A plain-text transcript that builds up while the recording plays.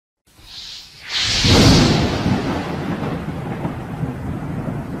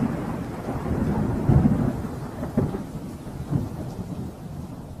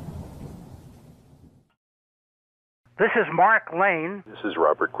This is Mark Lane. This is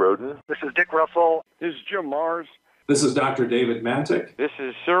Robert Groden. This is Dick Russell. This is Jim Mars. This is Dr. David Mantic. This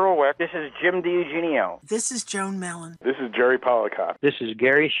is Cyril Weck. This is Jim DiEugenio. This is Joan Mellon. This is Jerry Policott. This is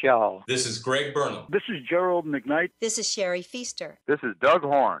Gary Shaw. This is Greg Burnham. This is Gerald McKnight. This is Sherry Feaster. This is Doug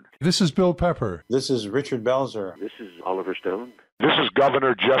Horn. This is Bill Pepper. This is Richard Belzer. This is Oliver Stone. This is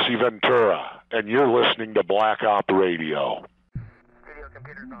Governor Jesse Ventura, and you're listening to Black Op Radio. Video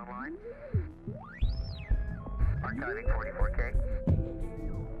computers online. Archiving 44K.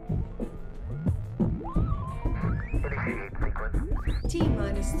 Initiate sequence.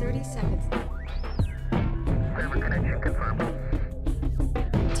 T-minus 30 seconds. Server connection confirmed.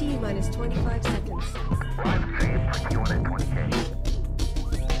 T-minus 25 seconds. Live stream 21 at 20K.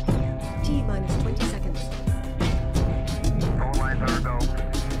 T-minus 20 seconds. Phone lines are go.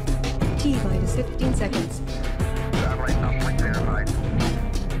 T-minus 15 seconds. Satellite uplink verified.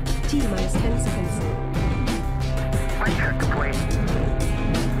 T-minus 10 seconds. Flight check complete.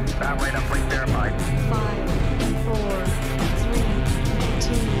 Satellite uplink verified. 5, 4, 3,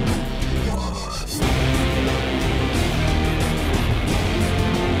 2,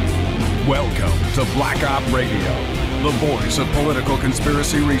 1. Welcome to Black Op Radio, the voice of political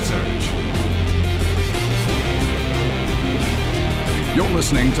conspiracy research. You're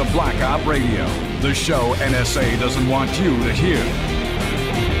listening to Black Op Radio, the show NSA doesn't want you to hear.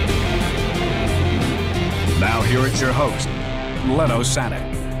 Now here is your host, Len Osanic.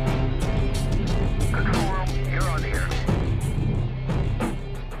 Control room, you're on the air.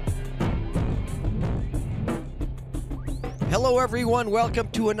 Hello everyone, welcome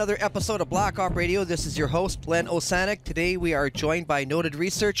to another episode of Black Op Radio. This is your host, Len Osanic. Today we are joined by noted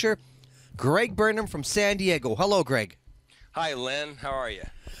researcher, Greg Burnham from San Diego. Hello, Greg. Hi, Len. How are you?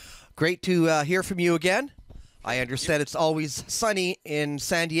 Great to hear from you again. I understand it's always sunny in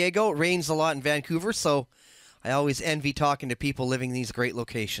San Diego. It rains a lot in Vancouver, so I always envy talking to people living in these great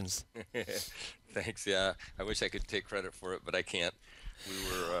locations. Thanks, yeah. I wish I could take credit for it, but I can't. We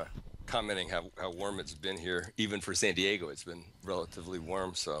were commenting how warm it's been here. Even for San Diego, it's been relatively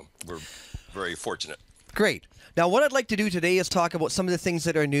warm, so we're very fortunate. Great. Now, what I'd like to do today is talk about some of the things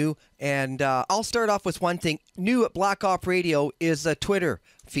that are new, and I'll start off with one thing. New at Black Op Radio is a Twitter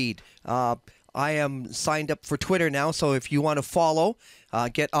feed. I am signed up for Twitter now, so if you want to follow,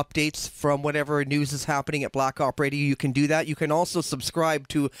 get updates from whatever news is happening at Black Op Radio, you can do that. You can also subscribe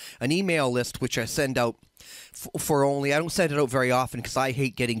to an email list, which I send out for only, I don't send it out very often because I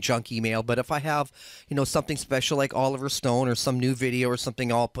hate getting junk email, but if I have, something special like Oliver Stone or some new video or something,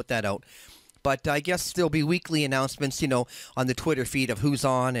 I'll put that out. But I guess there'll be weekly announcements, on the Twitter feed of who's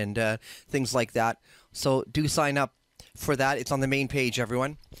on and things like that. So do sign up for that. It's on the main page,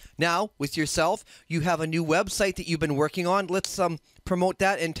 everyone. Now, with yourself, you have a new website that you've been working on. Let's promote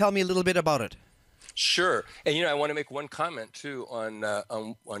that and tell me a little bit about it. Sure. And, I want to make one comment, too, on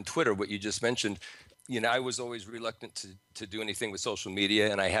Twitter, what you just mentioned. I was always reluctant to do anything with social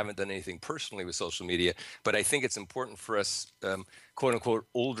media, and I haven't done anything personally with social media. But I think it's important for us, quote-unquote,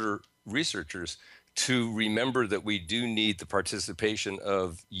 older researchers to remember that we do need the participation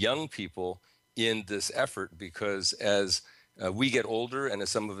of young people in this effort, because as we get older and as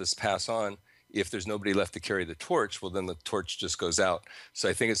some of us pass on, if there's nobody left to carry the torch, well, then the torch just goes out. So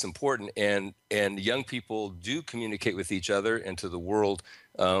I think it's important, and young people do communicate with each other and to the world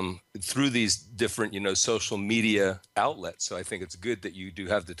through these different, social media outlets. So I think it's good that you do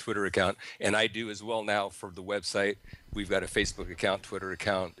have the Twitter account, and I do as well now for the website. We've got a Facebook account, Twitter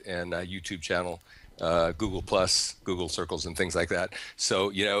account, and a YouTube channel, Google Plus, Google Circles, and things like that.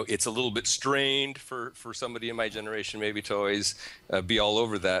 So, it's a little bit strained for somebody in my generation maybe to always be all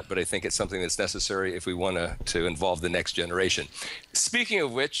over that, but I think it's something that's necessary if we want to involve the next generation. Speaking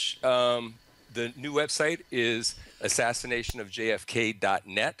of which, the new website is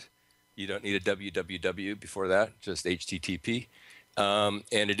assassinationofjfk.net. You don't need a www before that, just HTTP. And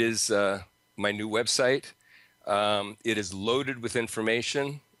it is my new website. It is loaded with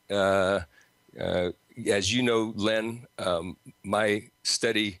information. As you know, Len, my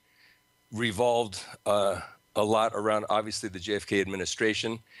study revolved a lot around, obviously, the JFK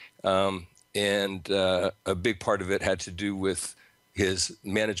administration. And a big part of it had to do with his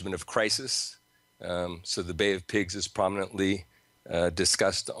management of crisis. So the Bay of Pigs is prominently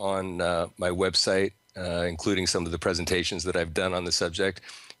discussed on my website, including some of the presentations that I've done on the subject,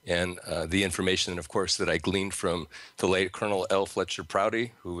 and the information, of course, that I gleaned from the late Colonel L. Fletcher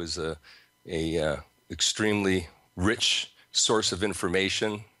Prouty, who was a extremely rich source of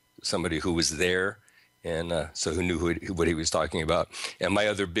information, somebody who was there, and so who knew what he was talking about. And my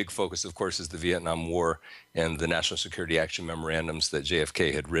other big focus, of course, is the Vietnam War and the National Security Action Memorandums that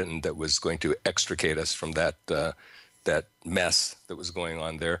JFK had written that was going to extricate us from that that mess that was going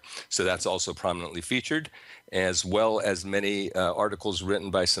on there. So that's also prominently featured, as well as many articles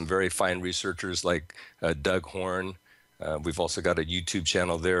written by some very fine researchers like Doug Horn. We've also got a YouTube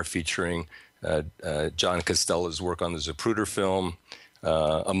channel there featuring John Costella's work on the Zapruder film,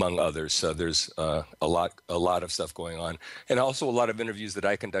 among others. So there's a lot of stuff going on, and also a lot of interviews that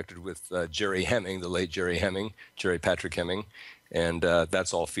I conducted with Jerry Hemming, the late Jerry Patrick Hemming, and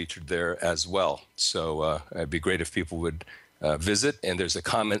that's all featured there as well. So it'd be great if people would visit, and there's a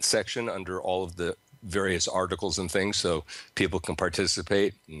comment section under all of the various articles and things, so people can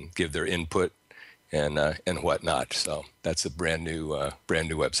participate and give their input and whatnot. So that's a brand new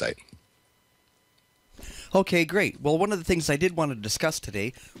website. Okay, great. Well, one of the things I did want to discuss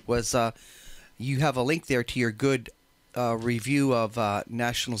today was you have a link there to your good review of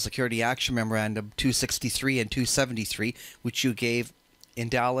National Security Action Memorandum 263 and 273, which you gave in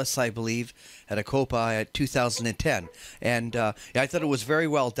Dallas, I believe, at a COPA at 2010. And I thought it was very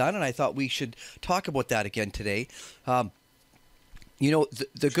well done, and I thought we should talk about that again today. The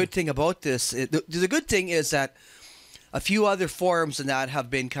good thing about this, the good thing is that a few other forums and that have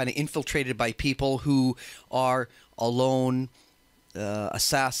been kind of infiltrated by people who are alone,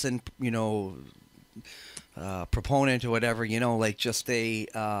 assassin, proponent or whatever, like just these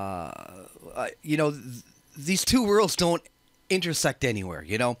two worlds don't intersect anywhere,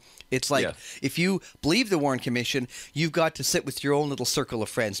 It's like if you believe the Warren Commission, you've got to sit with your own little circle of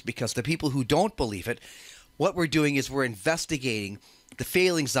friends, because the people who don't believe it, what we're doing is we're investigating the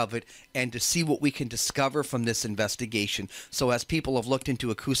failings of it and to see what we can discover from this investigation. So as people have looked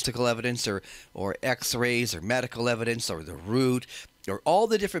into acoustical evidence or x-rays or medical evidence or the root or all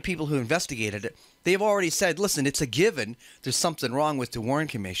the different people who investigated it, they've already said, listen, it's a given there's something wrong with the Warren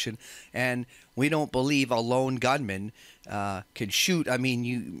Commission, and we don't believe a lone gunman can shoot. I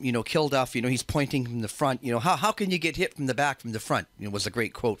mean, kill Duff, he's pointing from the front. How can you get hit from the back from the front? It was a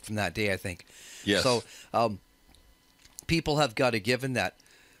great quote from that day, I think. Yes. So people have got a given that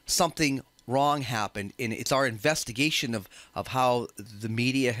something wrong happened, and it's our investigation of how the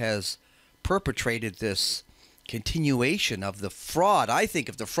media has perpetrated this continuation of the fraud. I think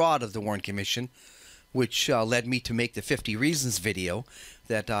of the fraud of the Warren Commission, which led me to make the 50 Reasons video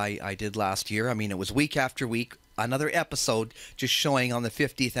that I did last year. I mean, it was week after week, another episode just showing on the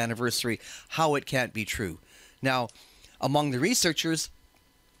 50th anniversary how it can't be true. Now, among the researchers,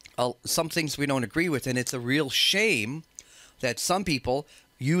 some things we don't agree with, and it's a real shame that some people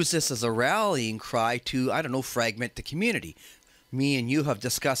use this as a rallying cry to, fragment the community. Me and you have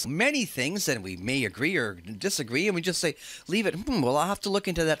discussed many things, and we may agree or disagree, and we just say, leave it. Well, I'll have to look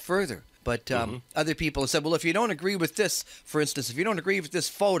into that further. But other people have said, well, if you don't agree with this, for instance, if you don't agree with this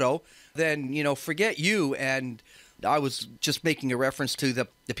photo, then, forget you. And I was just making a reference to the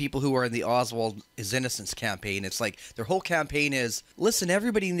people who are in the Oswald is Innocence campaign. It's like their whole campaign is, listen,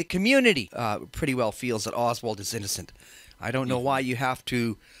 everybody in the community pretty well feels that Oswald is innocent. I don't know why you have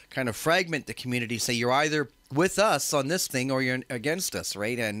to kind of fragment the community, say you're either with us on this thing or you're against us,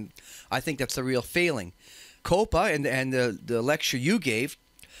 right? And I think that's a real failing. COPA and the lecture you gave,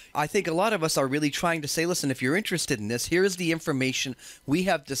 I think a lot of us are really trying to say, listen, if you're interested in this, here is the information we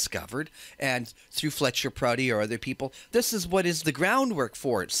have discovered, and through Fletcher Prouty or other people, this is what is the groundwork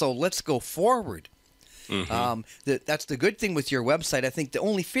for it. So let's go forward. That's the good thing with your website. I think the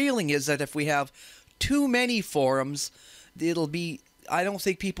only failing is that if we have too many forums, I don't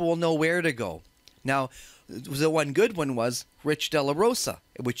think people will know where to go. Now, the one good one was Rich De La Rosa,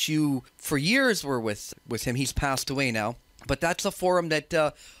 which you for years were with him. He's passed away now. But that's a forum that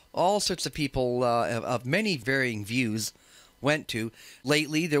all sorts of people of many varying views went to.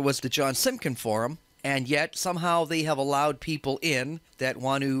 Lately, there was the John Simkin Forum, and yet somehow they have allowed people in that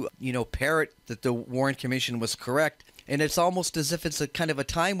want to, parrot that the Warren Commission was correct. And it's almost as if it's a kind of a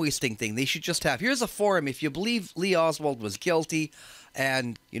time-wasting thing. They should just have, here's a forum, if you believe Lee Oswald was guilty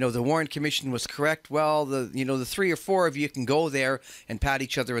and, the Warren Commission was correct, well, the 3 or 4 of you can go there and pat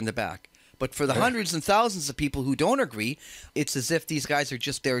each other in the back. But for the hundreds and thousands of people who don't agree, it's as if these guys are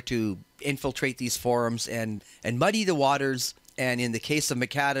just there to infiltrate these forums and muddy the waters. And in the case of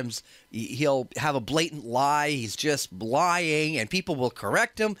McAdams, he'll have a blatant lie. He's just lying, and people will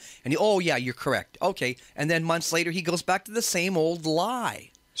correct him. And oh, yeah, you're correct. Okay. And then months later, he goes back to the same old lie.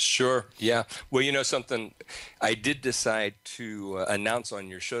 Sure. Yeah. Well, something I did decide to announce on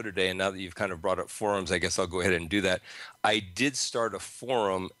your show today, and now that you've kind of brought up forums, I guess I'll go ahead and do that. I did start a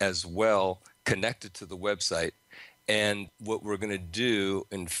forum as well connected to the website. And what we're going to do,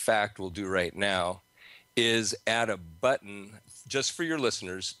 in fact, we'll do right now, is add a button just for your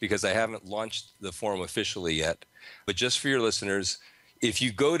listeners, because I haven't launched the forum officially yet, but just for your listeners, if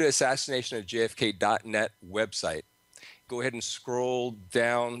you go to assassinationofjfk.net website, go ahead and scroll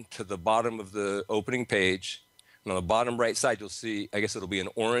down to the bottom of the opening page. And on the bottom right side, you'll see, I guess it'll be an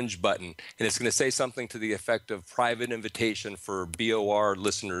orange button, and it's going to say something to the effect of private invitation for BOR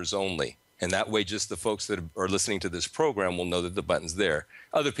listeners only. And that way, just the folks that are listening to this program will know that the button's there.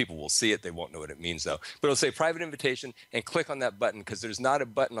 Other people will see it. They won't know what it means, though. But it'll say private invitation, and click on that button, because there's not a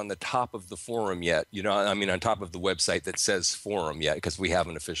button on the top of the forum yet. On top of the website that says forum yet, because we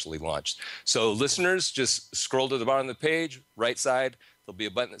haven't officially launched. So listeners, just scroll to the bottom of the page, right side. There'll be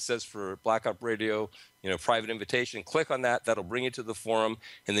a button that says for Black Op Radio, private invitation. Click on that. That'll bring you to the forum,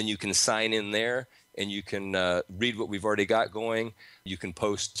 and then you can sign in there, and you can read what we've already got going. You can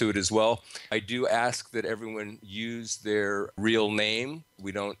post to it as well. I do ask that everyone use their real name.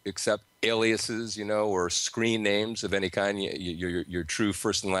 We don't accept aliases, or screen names of any kind. Your true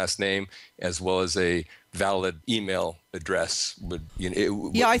first and last name, as well as a valid email address.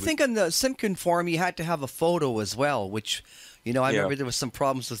 I think on the Simkin forum, you had to have a photo as well, which... I remember there was some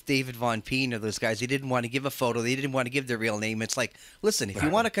problems with David Von Peen or those guys. They didn't want to give a photo. They didn't want to give their real name. It's like, listen, if you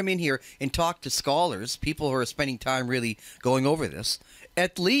want to come in here and talk to scholars, people who are spending time really going over this,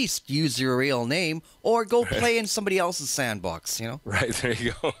 at least use your real name or go play in somebody else's sandbox, Right, there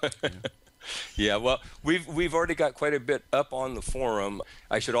you go. Yeah, well, we've already got quite a bit up on the forum.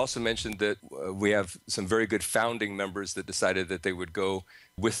 I should also mention that we have some very good founding members that decided that they would go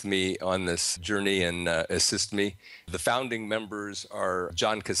with me on this journey and assist me. The founding members are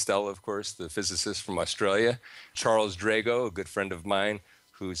John Costello, of course, the physicist from Australia, Charles Drago, a good friend of mine,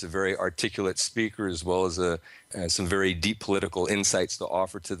 who's a very articulate speaker, as well as some very deep political insights to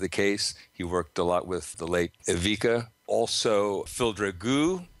offer to the case. He worked a lot with the late Evika. Also, Phil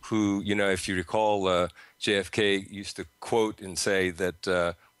Dragoo, who, if you recall, JFK used to quote and say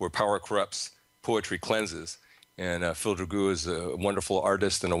that where power corrupts, poetry cleanses. And Phil Dragoo is a wonderful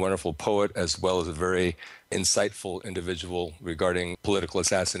artist and a wonderful poet, as well as a very insightful individual regarding political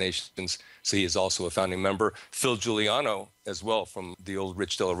assassinations. So he is also a founding member. Phil Giuliano, as well, from the old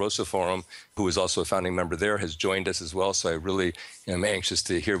Rich De La Rosa Forum, who is also a founding member there, has joined us as well. So I really am anxious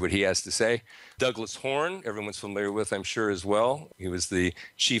to hear what he has to say. Douglas Horn, everyone's familiar with, I'm sure, as well. He was the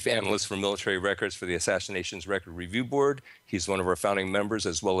chief analyst for military records for the Assassinations Record Review Board. He's one of our founding members,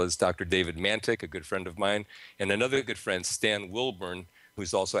 as well as Dr. David Mantic, a good friend of mine, and another good friend, Stan Wilburn,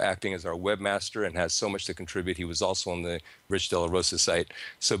 who's also acting as our webmaster and has so much to contribute. He was also on the Rich De La Rosa site.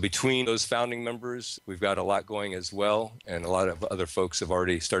 So between those founding members, we've got a lot going as well, and a lot of other folks have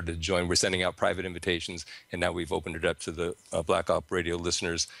already started to join. We're sending out private invitations, and now we've opened it up to the Black Op Radio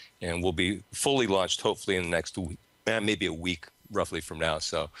listeners, and we'll be fully launched hopefully in the next week, maybe a week roughly from now.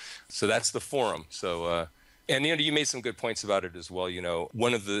 So that's the forum. So. And you made some good points about it as well.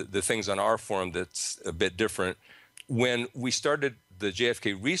 One of the things on our forum that's a bit different, when we started the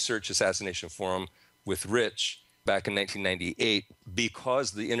JFK Research Assassination Forum with Rich back in 1998,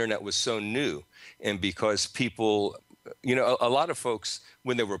 because the internet was so new and because people, a lot of folks,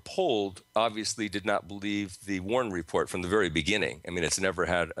 when they were polled, obviously did not believe the Warren Report from the very beginning. I mean, it's never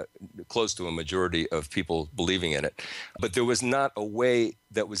had close to a majority of people believing in it. But there was not a way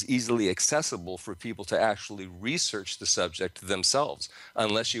that was easily accessible for people to actually research the subject themselves.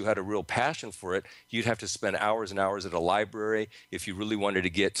 Unless you had a real passion for it, you'd have to spend hours and hours at a library. If you really wanted to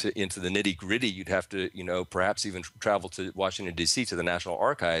get into the nitty-gritty, you'd have to, perhaps even travel to Washington, D.C., to the National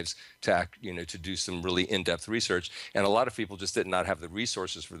Archives to do some really in-depth research. And a lot of people just did not have the resources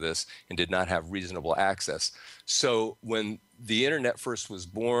for this and did not have reasonable access. So when the internet first was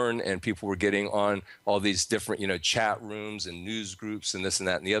born and people were getting on all these different, chat rooms and news groups and this and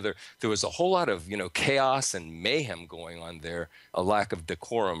that and the other, there was a whole lot of, chaos and mayhem going on there, a lack of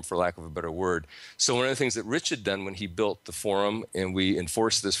decorum, for lack of a better word. So one of the things that Rich had done when he built the forum, and we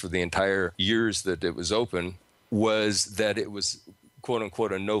enforced this for the entire years that it was open, was that it was quote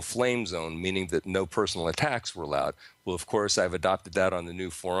unquote a no flame zone, meaning that no personal attacks were allowed. Well, of course, I've adopted that on the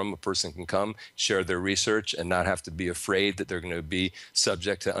new forum. A person can come, share their research, and not have to be afraid that they're going to be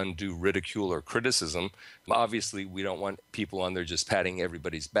subject to undue ridicule or criticism. Obviously, we don't want people on there just patting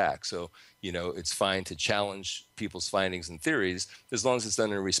everybody's back. So, it's fine to challenge people's findings and theories as long as it's done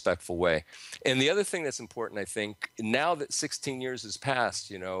in a respectful way. And the other thing that's important, I think, now that 16 years has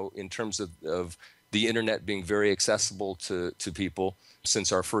passed, in terms of the internet being very accessible to people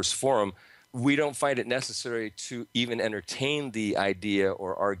since our first forum, we don't find it necessary to even entertain the idea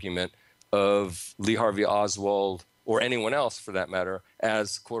or argument of Lee Harvey Oswald, or anyone else for that matter,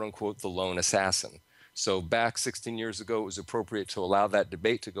 as quote-unquote the lone assassin. So back 16 years ago, it was appropriate to allow that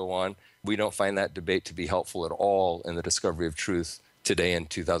debate to go on. We don't find that debate to be helpful at all in the discovery of truth today in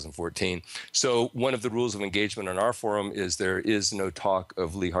 2014. So one of the rules of engagement on our forum is there is no talk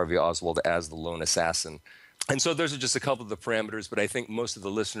of Lee Harvey Oswald as the lone assassin. And so those are just a couple of the parameters, but I think most of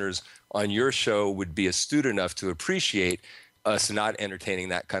the listeners on your show would be astute enough to appreciate us not entertaining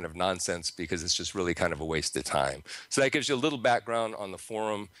that kind of nonsense because it's just really kind of a waste of time. So that gives you a little background on the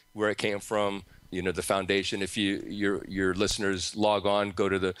forum, where it came from, the foundation. If your listeners log on, go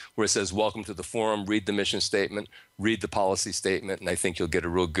to where it says welcome to the forum, read the mission statement, read the policy statement, and I think you'll get a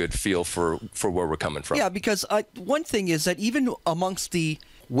real good feel for where we're coming from. Yeah, because one thing is that even amongst the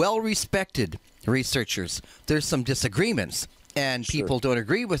well-respected researchers, there's some disagreements, and people don't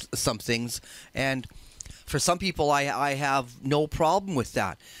agree with some things, and for some people, I have no problem with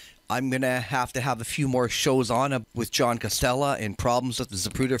that. I'm going to have a few more shows on with John Costella and problems with the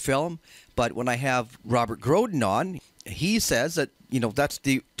Zapruder film. But when I have Robert Groden on, he says that, that's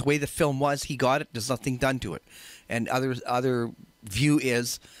the way the film was. He got it. There's nothing done to it. And other view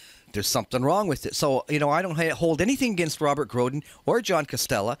is there's something wrong with it. So, I don't hold anything against Robert Groden or John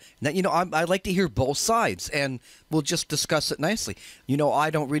Costella. And that, I like to hear both sides, and we'll just discuss it nicely. I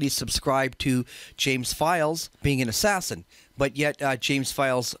don't really subscribe to James Files being an assassin, but yet James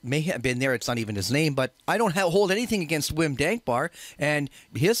Files may have been there. It's not even his name, but I don't hold anything against Wim Dankbar and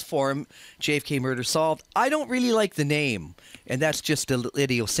his forum, JFK Murder Solved. I don't really like the name, and that's just an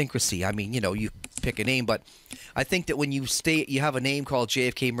idiosyncrasy. I mean, you pick a name, but I think that when you have a name called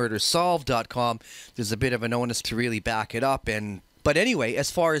jfkmurdersolved.com, there's a bit of an onus to really back it up. But anyway,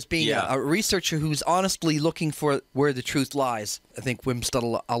 as far as being a researcher who's honestly looking for where the truth lies, I think Wim's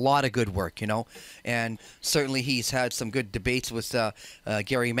done a lot of good work, and certainly he's had some good debates with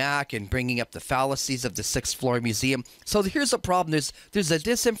Gary Mack and bringing up the fallacies of the Sixth Floor Museum. So here's a problem. There's a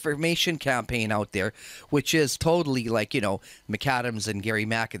disinformation campaign out there, which is totally like, McAdams and Gary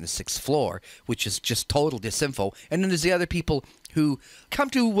Mack in the Sixth Floor, which is just total disinfo. And then there's the other people who come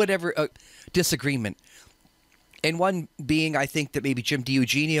to whatever disagreement. And one being, I think that maybe Jim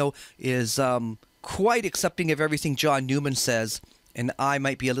DiEugenio is quite accepting of everything John Newman says, and I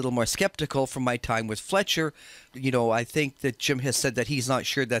might be a little more skeptical from my time with Fletcher. I think that Jim has said that he's not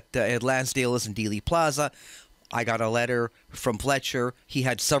sure that Ed Lansdale is in Dealey Plaza. I got a letter from Fletcher. He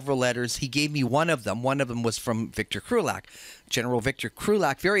had several letters. He gave me one of them. One of them was from Victor Krulak, General Victor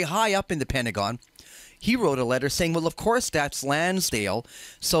Krulak, very high up in the Pentagon. He wrote a letter saying, well, of course, that's Lansdale.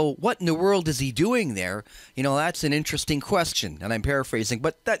 So what in the world is he doing there? That's an interesting question. And I'm paraphrasing.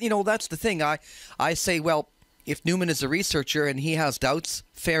 But that's the thing. I say, well, if Newman is a researcher and he has doubts,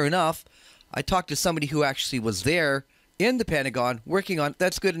 fair enough. I talked to somebody who actually was there in the Pentagon working on it.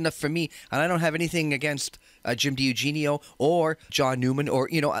 That's good enough for me. And I don't have anything against Jim DiEugenio or John Newman or,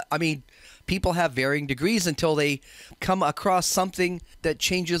 people have varying degrees until they come across something that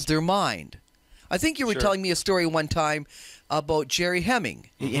changes their mind. I think you were telling me a story one time about Jerry Hemming,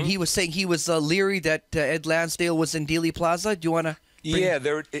 and he was saying he was leery that Ed Lansdale was in Dealey Plaza. Do you want to? Yeah,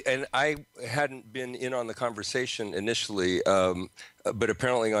 and I hadn't been in on the conversation initially, but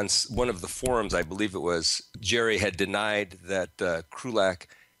apparently on one of the forums, I believe it was, Jerry had denied that Krulak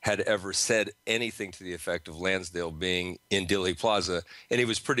had ever said anything to the effect of Lansdale being in Dealey Plaza, and he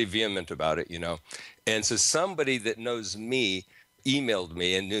was pretty vehement about it, And so somebody that knows me emailed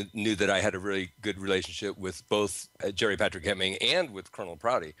me and knew that I had a really good relationship with both Jerry Patrick Hemming and with Colonel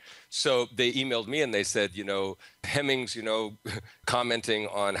Prouty. So they emailed me and they said, Hemming's, commenting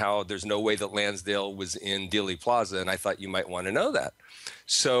on how there's no way that Lansdale was in Dealey Plaza, and I thought you might want to know that.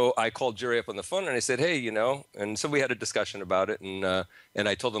 So I called Jerry up on the phone and I said, hey, and so we had a discussion about it, and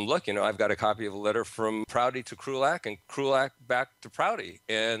I told him, look, I've got a copy of a letter from Prouty to Krulak and Krulak back to Prouty,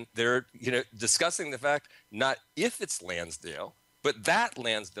 and they're, discussing the fact not if it's Lansdale, but that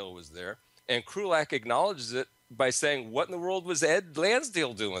Lansdale was there, and Krulak acknowledges it by saying, what in the world was Ed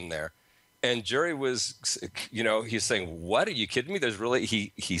Lansdale doing there? And Jerry was, he's saying, what, are you kidding me? There's really,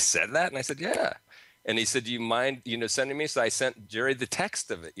 he said that? And I said, yeah. And he said, do you mind, sending me? So I sent Jerry the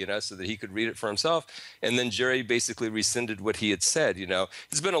text of it, so that he could read it for himself. And then Jerry basically rescinded what he had said,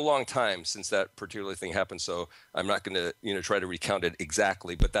 It's been a long time since that particular thing happened, so I'm not going to, try to recount it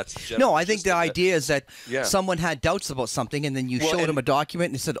exactly, but that's generally. No, I think the idea is that someone had doubts about something, and then you showed him a document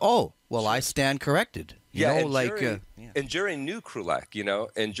and he said, oh, well, I stand corrected. And Jerry knew Krulak,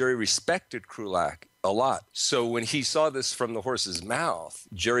 and Jerry respected Krulak a lot. So when he saw this from the horse's mouth,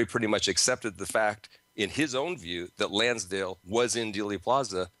 Jerry pretty much accepted the fact, in his own view, that Lansdale was in Dealey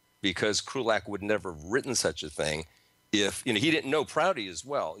Plaza because Krulak would never have written such a thing if, he didn't know Prouty as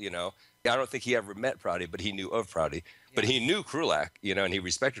well, I don't think he ever met Prouty, but he knew of Prouty. But he knew Krulak, and he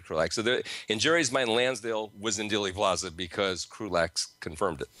respected Krulak. So in Jerry's mind, Lansdale was in Dealey Plaza because Krulak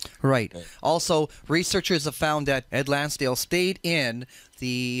confirmed it. Right. Also, researchers have found that Ed Lansdale stayed in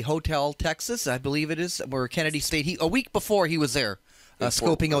the Hotel Texas, I believe it is, where Kennedy stayed a week before he was there,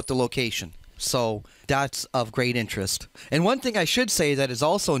 scoping out the location. So that's of great interest. And one thing I should say that is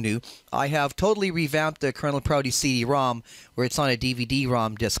also new, I have totally revamped the Colonel Prouty CD-ROM where it's on a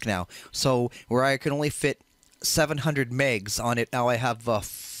DVD-ROM disc now. So where I can only fit 700 megs on it, now I have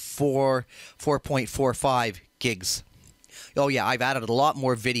 4.45 gigs. Oh yeah, I've added a lot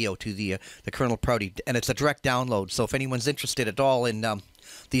more video to the Colonel Prouty, and it's a direct download. So if anyone's interested at all in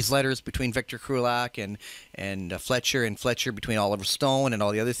these letters between Victor Krulak and Fletcher between Oliver Stone and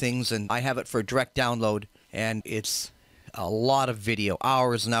all the other things, and I have it for direct download, and it's a lot of video,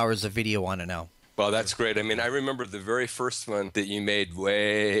 hours and hours of video on it now. Well, that's great. I mean, I remember the very first one that you made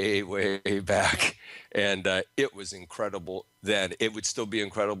way, way back, and it was incredible then. It would still be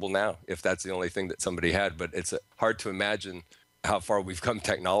incredible now if that's the only thing that somebody had, but it's hard to imagine how far we've come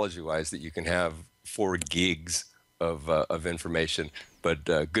technology-wise that you can have 4 gigs of information. But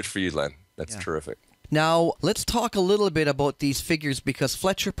good for you, Len. That's terrific. Now, let's talk a little bit about these figures, because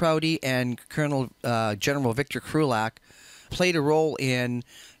Fletcher Prouty and Colonel General Victor Krulak played a role in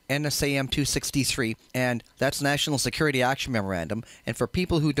NSAM 263, and that's National Security Action Memorandum. And for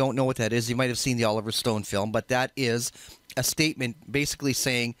people who don't know what that is, you might have seen the Oliver Stone film, but that is a statement basically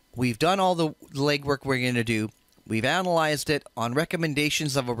saying, we've done all the legwork we're going to do, we've analyzed it, on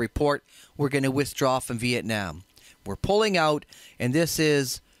recommendations of a report, we're going to withdraw from Vietnam. We're pulling out, and this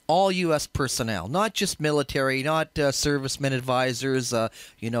is all U.S. personnel, not just military, not servicemen advisors,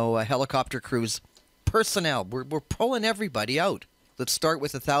 helicopter crews, personnel. We're pulling everybody out. Let's start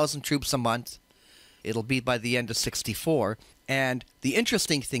with 1,000 troops a month. It'll be by the end of 64. And the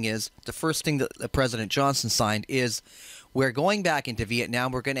interesting thing is, the first thing that President Johnson signed is, we're going back into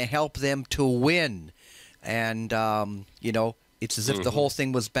Vietnam. We're going to help them to win. And, it's as if the whole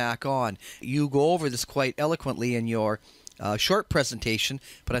thing was back on. You go over this quite eloquently in your short presentation,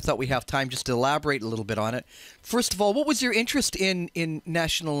 but I thought we have time just to elaborate a little bit on it. First of all, what was your interest in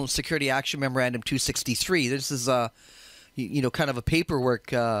National Security Action Memorandum 263? This is kind of a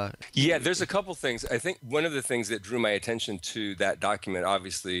paperwork. Yeah, there's a couple things. I think one of the things that drew my attention to that document,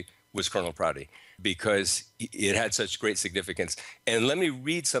 obviously, was Colonel Prouty, because it had such great significance. And let me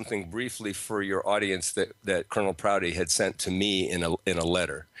read something briefly for your audience that Colonel Prouty had sent to me in a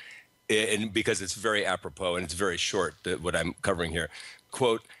letter, and because it's very apropos and it's very short, what I'm covering here.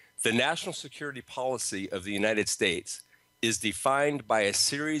 Quote, "The national security policy of the United States is defined by a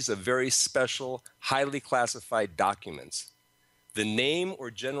series of very special, highly classified documents. The name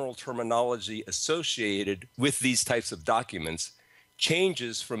or general terminology associated with these types of documents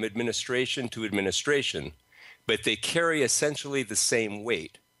changes from administration to administration, but they carry essentially the same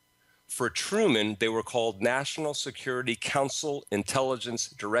weight. For Truman, they were called National Security Council Intelligence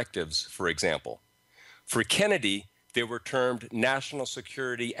Directives, for example. For Kennedy, they were termed National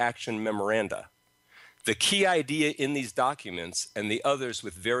Security Action Memoranda. The key idea in these documents, and the others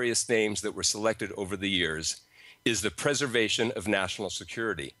with various names that were selected over the years, is the preservation of national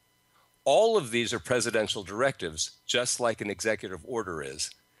security. All of these are presidential directives, just like an executive order is,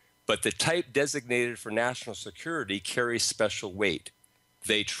 but the type designated for national security carries special weight.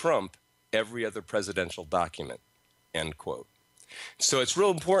 They trump every other presidential document," end quote. So it's real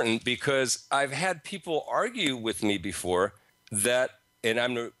important, because I've had people argue with me before that, and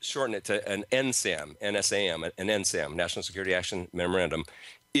I'm going to shorten it to an NSAM, NSAM, an NSAM, National Security Action Memorandum,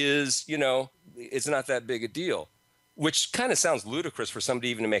 is, it's not that big a deal. Which kind of sounds ludicrous for somebody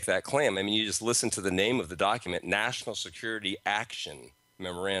even to make that claim. I mean, you just listen to the name of the document, National Security Action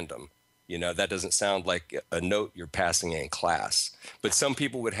Memorandum. That doesn't sound like a note you're passing in class. But some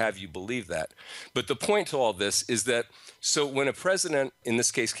people would have you believe that. But the point to all this is that, so when a president, in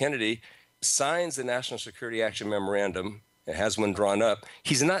this case Kennedy, signs the National Security Action Memorandum, and has one drawn up,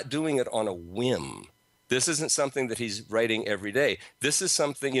 he's not doing it on a whim. This isn't something that he's writing every day. This is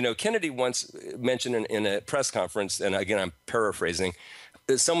something, Kennedy once mentioned in a press conference, and again, I'm paraphrasing,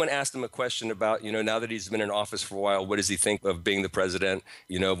 someone asked him a question about, now that he's been in office for a while, what does he think of being the president?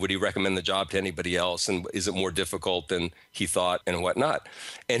 Would he recommend the job to anybody else? And is it more difficult than he thought and whatnot?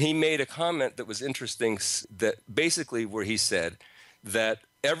 And he made a comment that was interesting, that basically where he said that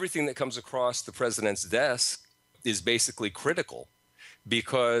everything that comes across the president's desk is basically critical,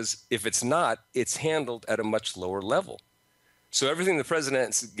 because if it's not, it's handled at a much lower level. So everything the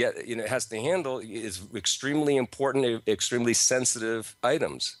president has to handle is extremely important, extremely sensitive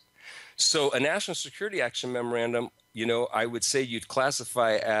items. So a National Security Action Memorandum, I would say you'd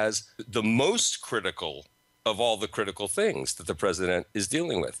classify as the most critical of all the critical things that the president is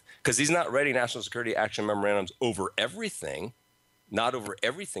dealing with, because he's not writing National Security Action Memorandums over everything. Not over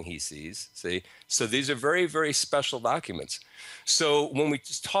everything he sees, see? So these are very, very special documents. So when we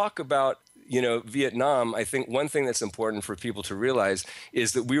just talk about, Vietnam, I think one thing that's important for people to realize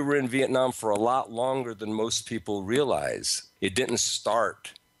is that we were in Vietnam for a lot longer than most people realize. It didn't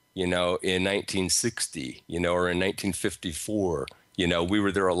start, in 1960, or in 1954. We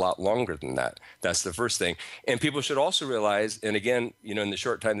were there a lot longer than that. That's the first thing. And people should also realize, and again, in the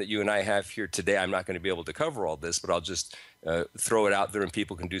short time that you and I have here today, I'm not going to be able to cover all this, but I'll just throw it out there and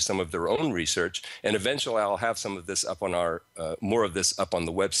people can do some of their own research. And eventually I'll have some of this up on more of this up on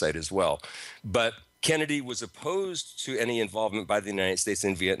the website as well. But Kennedy was opposed to any involvement by the United States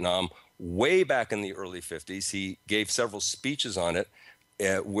in Vietnam way back in the early 50s. He gave several speeches on it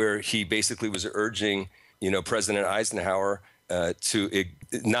where he basically was urging, President Eisenhower I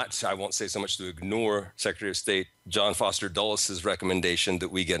won't say so much to ignore Secretary of State John Foster Dulles' recommendation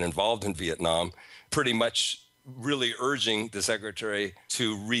that we get involved in Vietnam, pretty much really urging the Secretary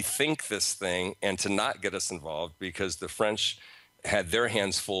to rethink this thing and to not get us involved because the French had their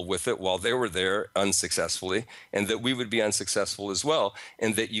hands full with it while they were there unsuccessfully, and that we would be unsuccessful as well,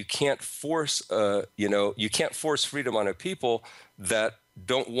 and that you can't force, freedom on a people that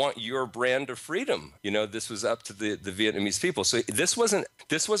don't want your brand of freedom. This was up to the Vietnamese people. So this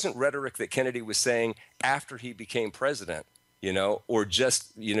wasn't rhetoric that Kennedy was saying after he became president, or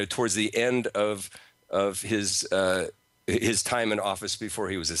just, towards the end of his time in office before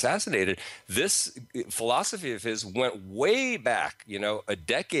he was assassinated. This philosophy of his went way back, a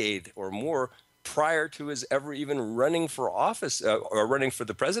decade or more prior to his ever even running for office or running for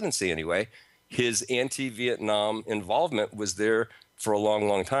the presidency anyway. His anti-Vietnam involvement was there for a long,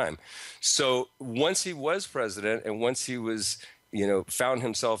 long time. So once he was president and once he was, found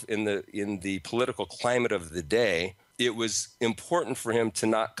himself in the political climate of the day, it was important for him to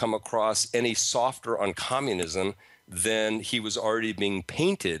not come across any softer on communism than he was already being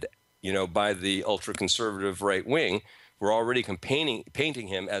painted, by the ultra-conservative right wing. We're already painting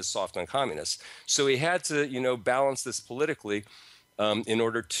him as soft on communists. So he had to, balance this politically in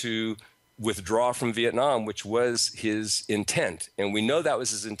order to withdraw from Vietnam, which was his intent. And we know that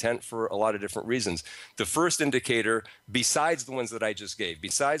was his intent for a lot of different reasons. The first indicator, besides the ones that I just gave,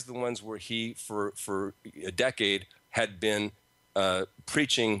 besides the ones where he, for a decade, had been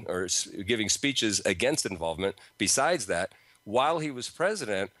preaching or giving speeches against involvement, besides that, while he was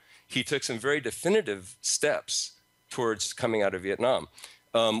president, he took some very definitive steps towards coming out of Vietnam.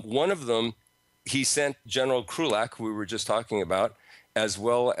 One of them, he sent General Krulak, who we were just talking about, as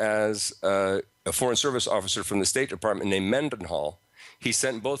well as a Foreign Service officer from the State Department named Mendenhall. He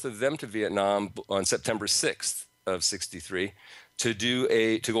sent both of them to Vietnam on September 6th of 63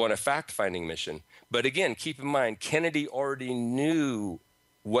 to go on a fact-finding mission. But again, keep in mind, Kennedy already knew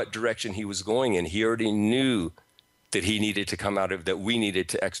what direction he was going in. He already knew that he needed to come out of, that we needed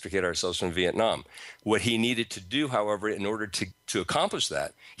to extricate ourselves from Vietnam. What he needed to do, however, in order to accomplish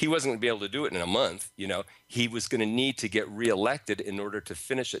that, he wasn't going to be able to do it in a month. He was going to need to get reelected in order to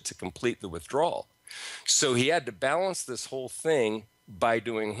finish it, to complete the withdrawal. So he had to balance this whole thing by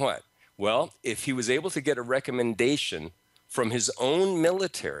doing what? Well, if he was able to get a recommendation from his own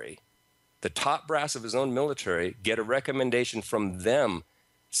military, the top brass of his own military, get a recommendation from them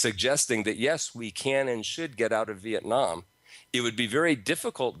suggesting that, yes, we can and should get out of Vietnam, it would be very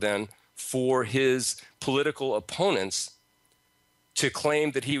difficult then for his political opponents to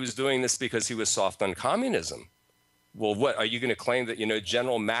claim that he was doing this because he was soft on communism. Well, what, are you going to claim that,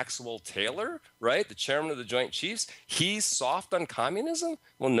 General Maxwell Taylor, right, the chairman of the Joint Chiefs, he's soft on communism?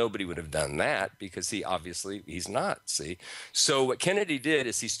 Well, nobody would have done that because he's not, see? So what Kennedy did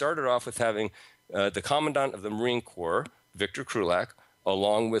is he started off with having the commandant of the Marine Corps, Victor Krulak,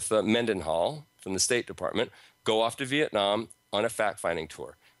 along with Mendenhall from the State Department, go off to Vietnam on a fact-finding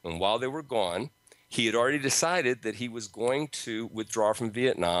tour. And while they were gone, he had already decided that he was going to withdraw from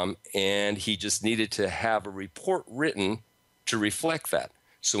Vietnam, and he just needed to have a report written to reflect that.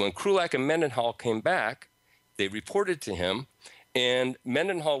 So when Krulak and Mendenhall came back, they reported to him, and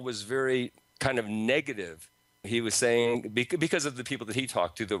Mendenhall was very kind of negative. He was saying, because of the people that he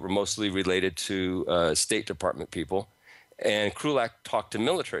talked to that were mostly related to State Department people, and Krulak talked to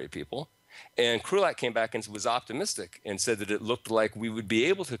military people. And Krulak came back and was optimistic and said that it looked like we would be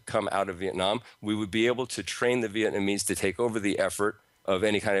able to come out of Vietnam. We would be able to train the Vietnamese to take over the effort of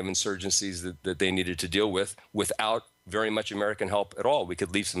any kind of insurgencies that they needed to deal with without very much American help at all. We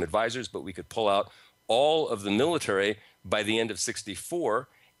could leave some advisors, but we could pull out all of the military by the end of 64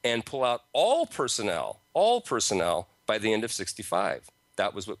 and pull out all personnel by the end of 65.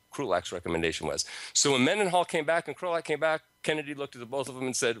 That was what Krulak's recommendation was. So when Mendenhall came back and Krulak came back, Kennedy looked at the both of them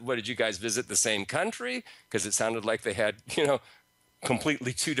and said, what, did you guys visit the same country? Because it sounded like they had,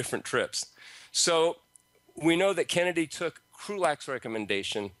 completely two different trips. So we know that Kennedy took Krulak's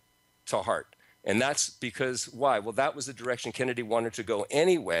recommendation to heart. And that's because, why? Well, that was the direction Kennedy wanted to go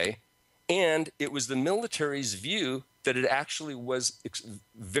anyway. And it was the military's view that it actually was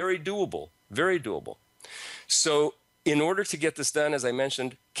very doable, very doable. So in order to get this done, as I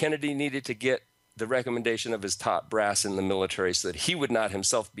mentioned, Kennedy needed to get the recommendation of his top brass in the military so that he would not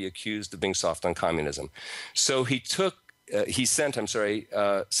himself be accused of being soft on communism. So he sent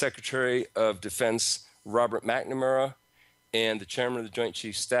Secretary of Defense Robert McNamara and the chairman of the Joint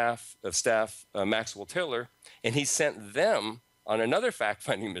Chiefs of Staff, Maxwell Taylor, and he sent them on another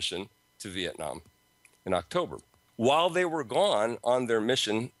fact-finding mission to Vietnam in October. While they were gone on their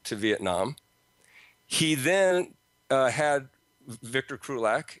mission to Vietnam, he then had Victor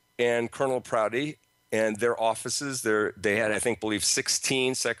Krulak and Colonel Prouty and their offices. They had, I believe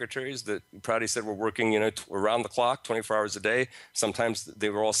 16 secretaries that Prouty said were working, around the clock, 24 hours a day. Sometimes they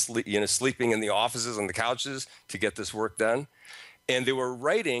were all sleeping in the offices on the couches to get this work done. And they were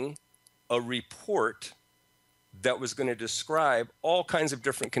writing a report that was going to describe all kinds of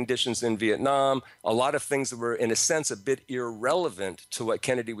different conditions in Vietnam, a lot of things that were, in a sense, a bit irrelevant to what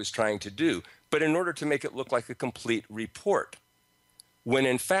Kennedy was trying to do, but in order to make it look like a complete report. When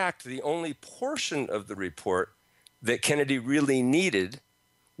in fact, the only portion of the report that Kennedy really needed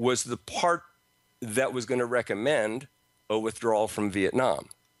was the part that was going to recommend a withdrawal from Vietnam.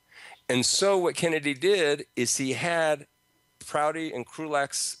 And so what Kennedy did is he had Prouty and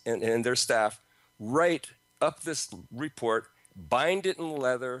Krulak and their staff write up this report, bind it in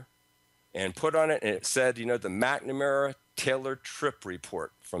leather, and put on it, and it said, the McNamara-Taylor trip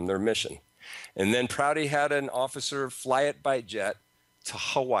report from their mission. And then Prouty had an officer fly it by jet to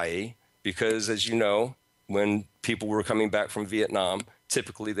Hawaii, because as you know, when people were coming back from Vietnam,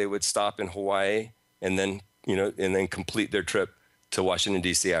 typically they would stop in Hawaii and then, and then complete their trip to Washington,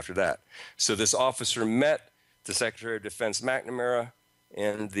 D.C. after that. So this officer met the Secretary of Defense McNamara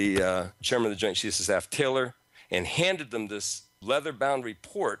and the chairman of the Joint Chiefs of Staff Taylor and handed them this leather-bound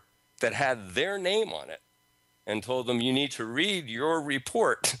report that had their name on it and told them, you need to read your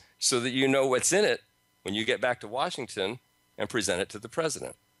report so that you know what's in it when you get back to Washington and present it to the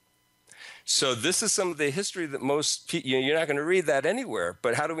president. So this is some of the history that most people, you're not going to read that anywhere,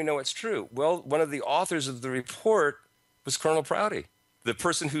 but how do we know it's true? Well, one of the authors of the report was Colonel Prouty, the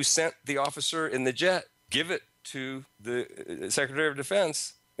person who sent the officer in the jet, give it to the Secretary of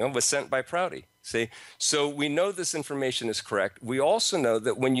Defense, was sent by Prouty. See, so we know this information is correct. We also know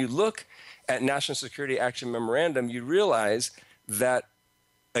that when you look at National Security Action Memorandum, you realize that,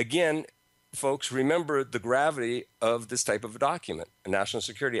 again, folks, remember the gravity of this type of a document, a National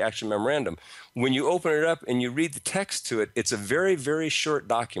Security Action Memorandum. When you open it up and you read the text to it, it's a very, very short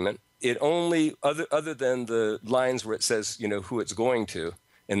document. It only, other than the lines where it says, who it's going to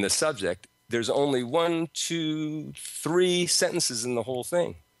and the subject, there's only 1, 2, 3 sentences in the whole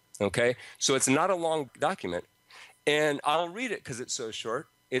thing, okay? So it's not a long document. And I'll read it because it's so short.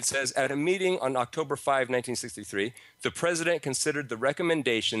 It says, at a meeting on October 5, 1963, the president considered the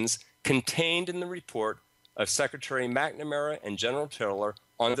recommendations contained in the report of Secretary McNamara and General Taylor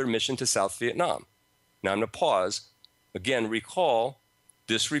on their mission to South Vietnam. Now I'm going to pause. Again, recall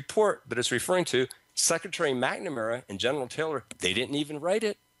this report that it's referring to, Secretary McNamara and General Taylor, they didn't even write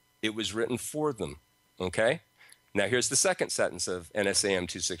it. It was written for them, okay? Now here's the second sentence of NSAM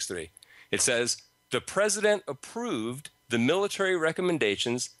 263. It says, the president approved the military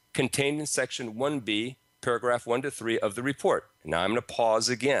recommendations contained in section 1B, paragraph 1 to 3 of the report. Now I'm going to pause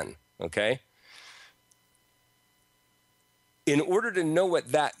again, okay? In order to know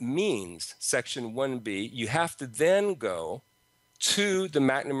what that means, section 1B, you have to then go to the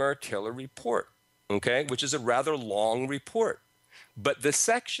McNamara-Taylor report, okay, which is a rather long report. But the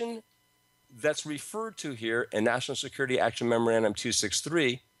section that's referred to here in National Security Action Memorandum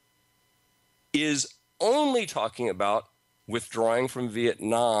 263 is only talking about withdrawing from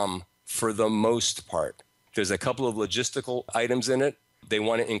Vietnam for the most part. There's a couple of logistical items in it. They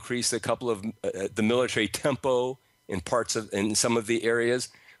want to increase a couple of the military tempo in some of the areas.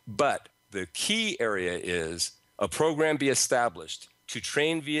 But the key area is a program be established to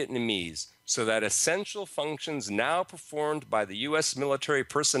train Vietnamese so that essential functions now performed by the U.S. military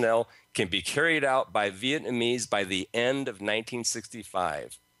personnel can be carried out by Vietnamese by the end of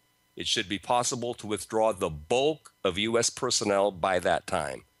 1965. It should be possible to withdraw the bulk of U.S. personnel by that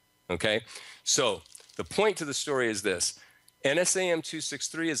time, okay? So the point to the story is this. NSAM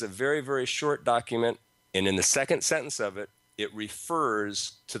 263 is a very, very short document, and in the second sentence of it, it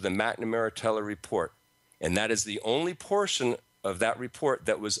refers to the McNamara-Taylor report, and that is the only portion of that report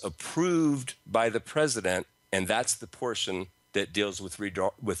that was approved by the president, and that's the portion that deals with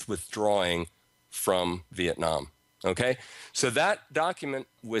withdrawing from Vietnam. Okay, so that document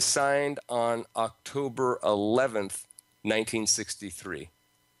was signed on October 11th, 1963,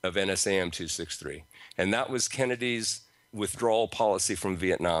 of NSAM 263. And that was Kennedy's withdrawal policy from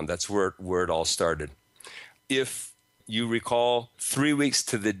Vietnam. That's where it all started. If you recall, 3 weeks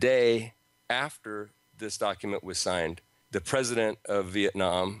to the day after this document was signed, the president of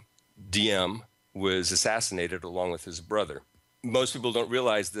Vietnam, Diem, was assassinated along with his brother. Most people don't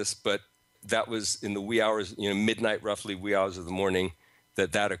realize this, but that was in the wee hours, midnight, roughly wee hours of the morning,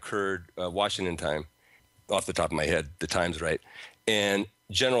 that occurred, Washington time. Off the top of my head, the time's right. And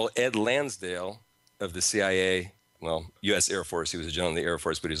General Ed Lansdale of the CIA, well, U.S. Air Force, he was a general in the Air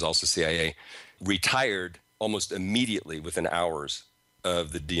Force, but he was also CIA, retired almost immediately within hours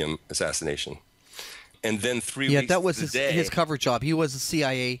of the Diem assassination. And then 3 weeks that was to the day, his cover job. He was a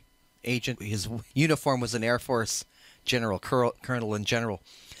CIA agent. His uniform was an Air Force general, colonel in general.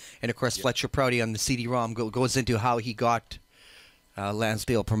 And, of course, Fletcher Prouty on the CD-ROM goes into how he got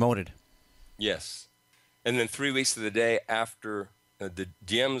Lansdale promoted. Yes. And then 3 weeks to the day after the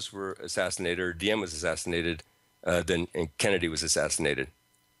Diems were assassinated, or Diem was assassinated, then Kennedy was assassinated.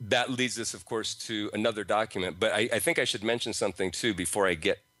 That leads us, of course, to another document. But I think I should mention something, too, before I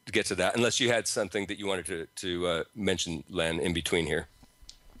get to that, unless you had something that you wanted to mention, Len, in between here.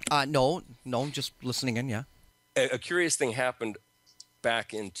 No, just listening in, yeah. A curious thing happened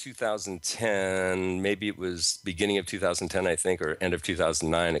back in 2010, maybe it was beginning of 2010, I think, or end of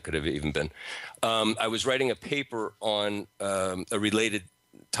 2009, it could have even been. I was writing a paper on a related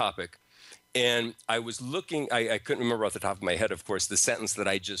topic, and I was looking, I couldn't remember off the top of my head, of course, the sentence that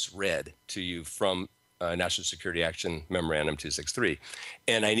I just read to you from National Security Action Memorandum 263,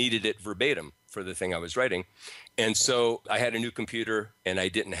 and I needed it verbatim for the thing I was writing. And so I had a new computer, and I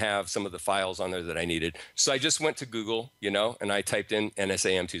didn't have some of the files on there that I needed. So I just went to Google, and I typed in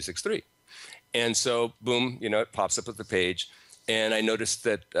NSAM 263. And so, boom, it pops up at the page. And I noticed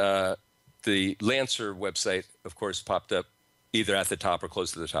that the Lancer website, of course, popped up either at the top or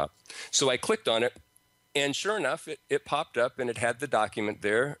close to the top. So I clicked on it, and sure enough, it popped up, and it had the document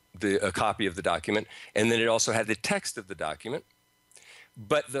there, a copy of the document, and then it also had the text of the document.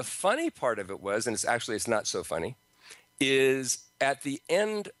 But the funny part of it was, and it's not so funny, is at the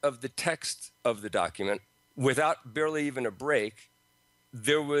end of the text of the document, without barely even a break,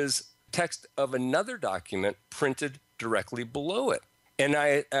 there was text of another document printed directly below it. And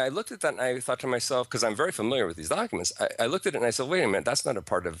I looked at that and I thought to myself, because I'm very familiar with these documents, I looked at it and I said, wait a minute, that's not a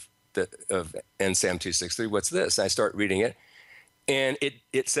part of NSAM 263. What's this? And I start reading it, and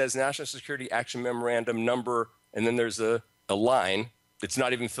it says National Security Action Memorandum number, and then there's a line. It's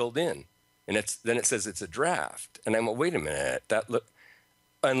not even filled in. And then it says it's a draft. And I'm like, wait a minute.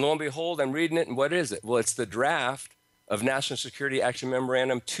 And lo and behold, I'm reading it, and what is it? Well, it's the draft of National Security Action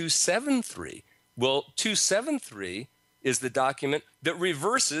Memorandum 273. Well, 273 is the document that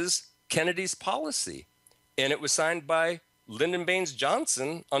reverses Kennedy's policy. And it was signed by Lyndon Baines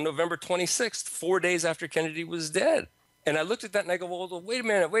Johnson on November 26th, 4 days after Kennedy was dead. And I looked at that and I go, well, wait a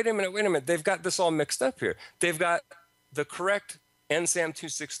minute. They've got this all mixed up here. They've got the correct NSAM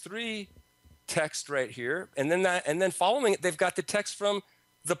 263 text right here, and then following it, they've got the text from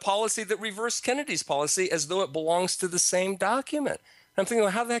the policy that reversed Kennedy's policy as though it belongs to the same document. I'm thinking,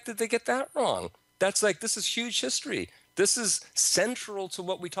 well, how the heck did they get that wrong? This is huge history. This is central to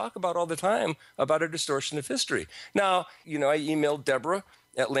what we talk about all the time about a distortion of history. Now, I emailed Deborah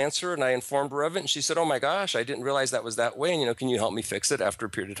at Lancer, and I informed her of it, and she said, oh my gosh, I didn't realize that was that way, and can you help me fix it? After a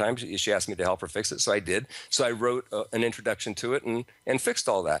period of time, she asked me to help her fix it, so I did. So I wrote an introduction to it and fixed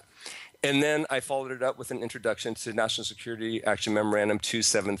all that. And then I followed it up with an introduction to National Security Action Memorandum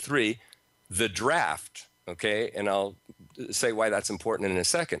 273, the draft, okay? And I'll say why that's important in a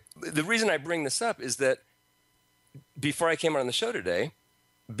second. The reason I bring this up is that before I came on the show today,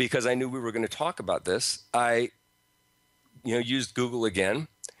 because I knew we were going to talk about this, I used Google again,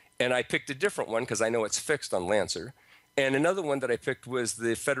 and I picked a different one because I know it's fixed on Lancer. And another one that I picked was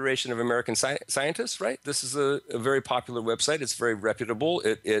the Federation of American Scientists, right? This is a very popular website. It's very reputable.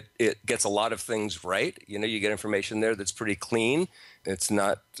 It gets a lot of things right. You get information there that's pretty clean. It's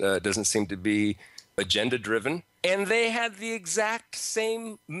not, doesn't seem to be agenda-driven. And they had the exact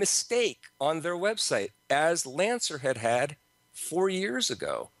same mistake on their website as Lancer had 4 years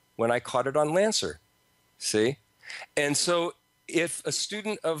ago when I caught it on Lancer. See? And so if a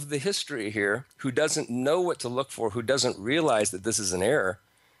student of the history here who doesn't know what to look for, who doesn't realize that this is an error,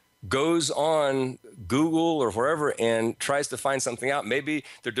 goes on Google or wherever and tries to find something out. Maybe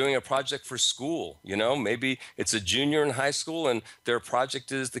they're doing a project for school, maybe it's a junior in high school and their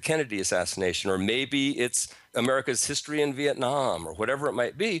project is the Kennedy assassination, or maybe it's America's history in Vietnam or whatever it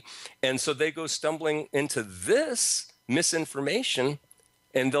might be. And so they go stumbling into this misinformation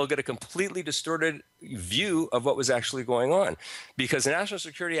and they'll get a completely distorted view of what was actually going on. Because the National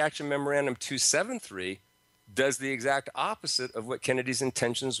Security Action Memorandum 273 does the exact opposite of what Kennedy's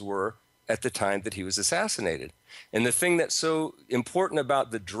intentions were at the time that he was assassinated. And the thing that's so important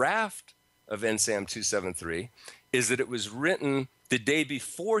about the draft of NSAM 273 is that it was written the day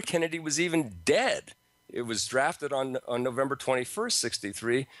before Kennedy was even dead. It was drafted on November 21st,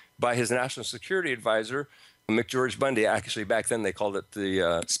 63, by his national security advisor, McGeorge Bundy. Actually, back then they called it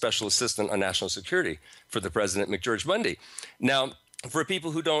the Special Assistant on National Security for the President, McGeorge Bundy. Now, for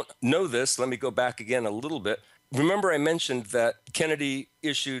people who don't know this, let me go back again a little bit. Remember I mentioned that Kennedy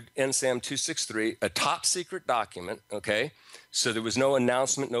issued NSAM 263, a top secret document, okay? So there was no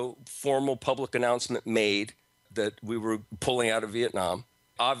announcement, no formal public announcement made that we were pulling out of Vietnam.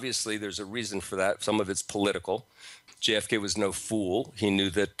 Obviously, there's a reason for that. Some of it's political. JFK was no fool. He knew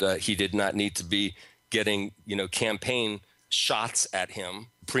that he did not need to be getting, campaign shots at him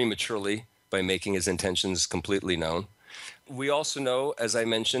prematurely by making his intentions completely known. We also know, as I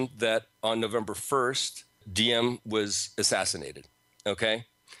mentioned, that on November 1st, Diem was assassinated, okay?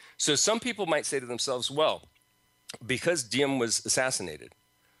 So some people might say to themselves, well, because Diem was assassinated,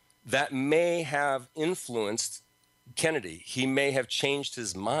 that may have influenced Kennedy. He may have changed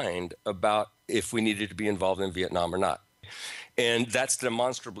his mind about if we needed to be involved in Vietnam or not. And that's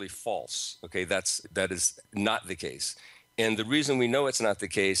demonstrably false, okay? That is not the case. And the reason we know it's not the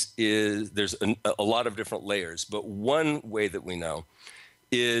case is there's a lot of different layers. But one way that we know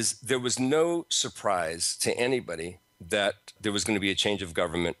is there was no surprise to anybody that there was going to be a change of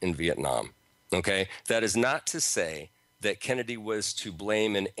government in Vietnam, okay? That is not to say that Kennedy was to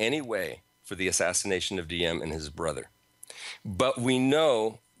blame in any way for the assassination of Diem and his brother. But we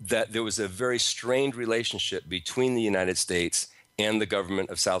know that there was a very strained relationship between the United States and the government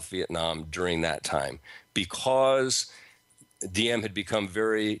of South Vietnam during that time, because Diem had become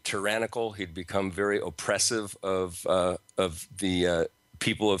very tyrannical. He'd become very oppressive of the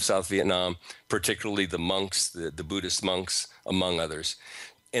people of South Vietnam, particularly the monks, the Buddhist monks, among others.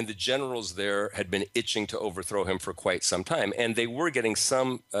 And the generals there had been itching to overthrow him for quite some time. And they were getting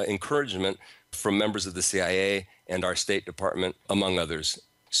some encouragement from members of the CIA and our State Department, among others.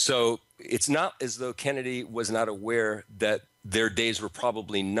 So it's not as though Kennedy was not aware that their days were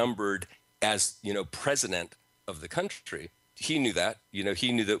probably numbered as, president of the country. He knew that.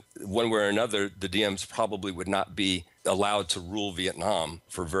 He knew that one way or another, the Diems probably would not be allowed to rule Vietnam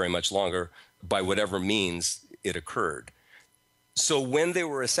for very much longer by whatever means it occurred. So when they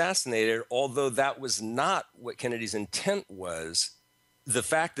were assassinated, although that was not what Kennedy's intent was, the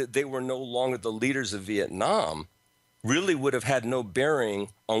fact that they were no longer the leaders of Vietnam really would have had no bearing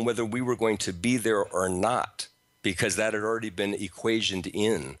on whether we were going to be there or not, because that had already been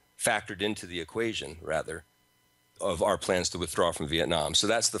factored into the equation, rather, of our plans to withdraw from Vietnam. So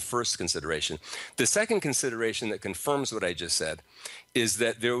that's the first consideration. The second consideration that confirms what I just said is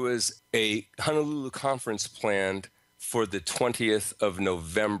that there was a Honolulu conference planned for the 20th of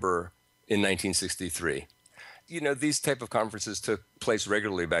November in 1963. These type of conferences took place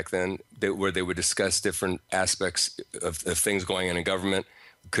regularly back then, where they would discuss different aspects of things going on in government.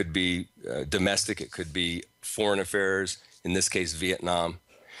 It could be domestic, it could be foreign affairs, in this case, Vietnam.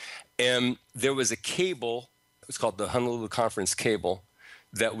 And there was a cable, it's called the Honolulu Conference Cable,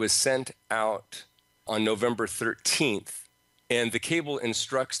 that was sent out on November 13th. And the cable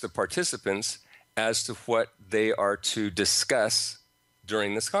instructs the participants as to what they are to discuss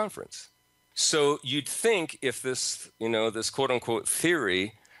during this conference. So you'd think if this, this quote-unquote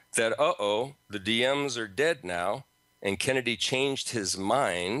theory that, the Diems are dead now, and Kennedy changed his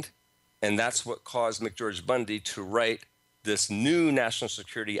mind, and that's what caused McGeorge Bundy to write this new National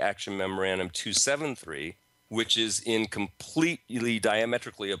Security Action Memorandum 273, which is in completely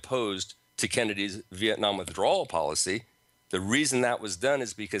diametrically opposed to Kennedy's Vietnam withdrawal policy. The reason that was done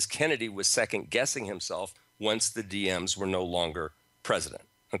is because Kennedy was second-guessing himself once the Diems were no longer president,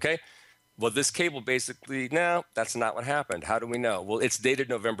 okay? Well, this cable basically, no, that's not what happened. How do we know? Well, it's dated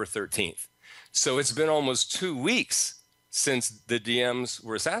November 13th. So it's been almost 2 weeks since the Diems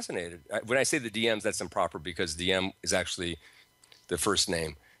were assassinated. When I say the Diems, that's improper because Diem is actually the first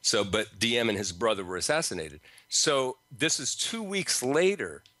name. But Diem and his brother were assassinated. So this is 2 weeks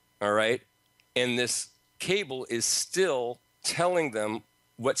later, all right? And this cable is still telling them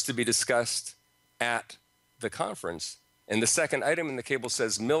what's to be discussed at the conference. And the second item in the cable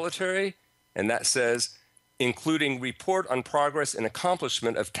says military, and that says including report on progress and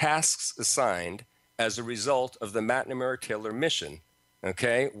accomplishment of tasks assigned as a result of the McNamara-Taylor mission.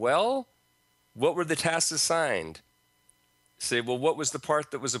 Okay, well, what were the tasks assigned? Say, well, what was the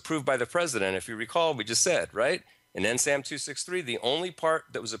part that was approved by the president? If you recall, we just said, right? In NSAM 263, the only part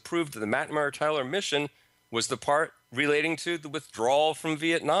that was approved of the McNamara-Taylor mission was the part relating to the withdrawal from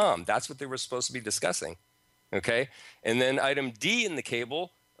Vietnam. That's what they were supposed to be discussing, okay? And then item D in the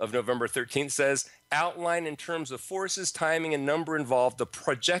cable of November 13th says, outline in terms of forces, timing, and number involved the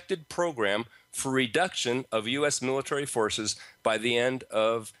projected program for reduction of U.S. military forces by the end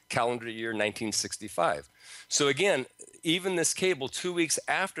of calendar year 1965. So again, even this cable, 2 weeks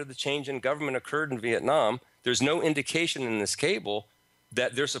after the change in government occurred in Vietnam, there's no indication in this cable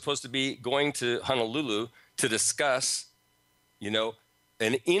that they're supposed to be going to Honolulu to discuss,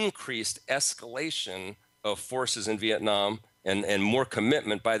 an increased escalation of forces in Vietnam and more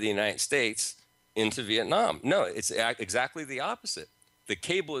commitment by the United States into Vietnam. No, it's exactly the opposite. The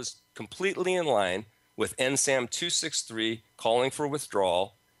cable is completely in line with NSAM 263 calling for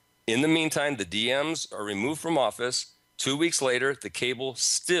withdrawal. In the meantime, the DMs are removed from office. 2 weeks later, the cable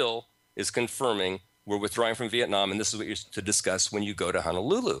still is confirming we're withdrawing from Vietnam, and this is what you're to discuss when you go to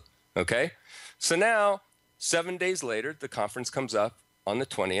Honolulu, okay? So now, 7 days later, the conference comes up on the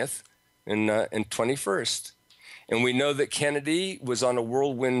 20th and 21st. And we know that Kennedy was on a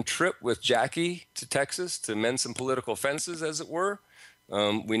whirlwind trip with Jackie to Texas to mend some political fences, as it were.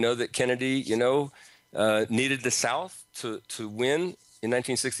 We know that Kennedy, needed the South to win in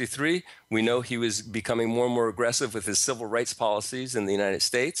 1963. We know he was becoming more and more aggressive with his civil rights policies in the United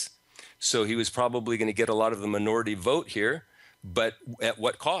States. So he was probably going to get a lot of the minority vote here. But at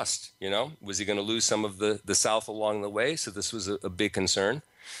what cost? Was he going to lose some of the South along the way? So this was a big concern.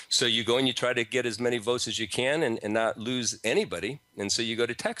 So you go and you try to get as many votes as you can and not lose anybody. And so you go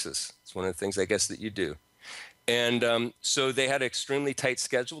to Texas. It's one of the things, I guess, that you do. And so they had an extremely tight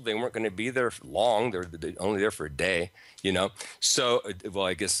schedule. They weren't going to be there long. They're only there for a day, So, well,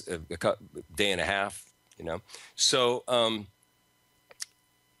 I guess a day and a half, So,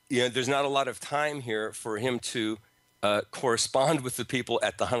 there's not a lot of time here for him to correspond with the people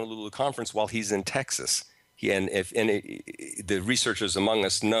at the Honolulu conference while he's in Texas. The researchers among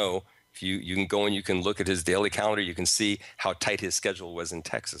us know, if you can go and you can look at his daily calendar, you can see how tight his schedule was in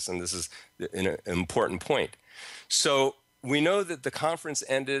Texas. And this is an important point. So we know that the conference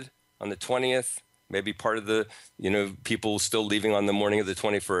ended on the 20th, maybe part of the, people still leaving on the morning of the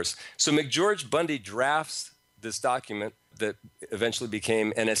 21st. So McGeorge Bundy drafts this document that eventually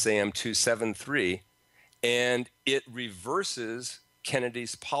became NSAM 273, and it reverses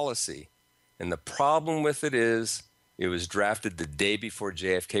Kennedy's policy. And the problem with it is it was drafted the day before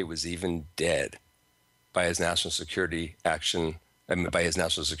JFK was even dead by his national security by his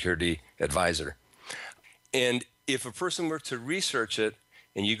national security advisor. And if a person were to research it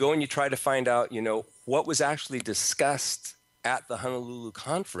and you go and you try to find out, what was actually discussed at the Honolulu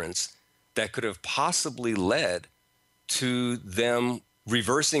conference that could have possibly led to them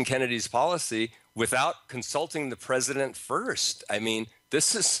reversing Kennedy's policy without consulting the president first. I mean,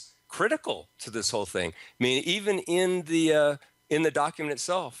 this is critical to this whole thing. I mean, even in the document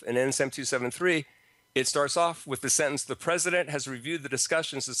itself, in NSM 273, it starts off with the sentence, the president has reviewed the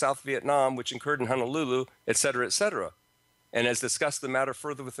discussions in South Vietnam, which occurred in Honolulu, et cetera, and has discussed the matter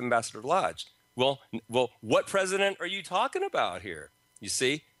further with Ambassador Lodge. Well, what president are you talking about here? You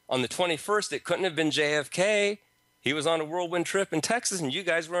see, on the 21st, it couldn't have been JFK. He was on a whirlwind trip in Texas, and you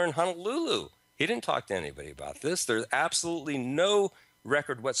guys were in Honolulu. He didn't talk to anybody about this. There's absolutely no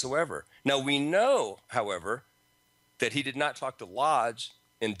record whatsoever. Now, we know, however, that he did not talk to Lodge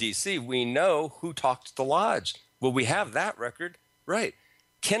in D.C. We know who talked to Lodge. Well, we have that record, right?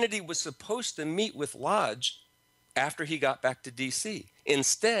 Kennedy was supposed to meet with Lodge after he got back to D.C.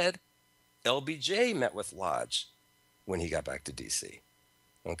 Instead, LBJ met with Lodge when he got back to D.C.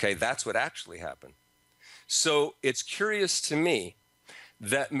 Okay, that's what actually happened. So it's curious to me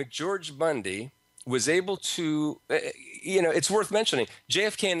that McGeorge Bundy was able to, it's worth mentioning,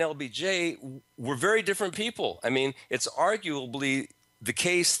 JFK and LBJ were very different people. I mean, it's arguably the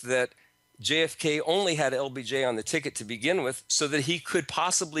case that JFK only had LBJ on the ticket to begin with so that he could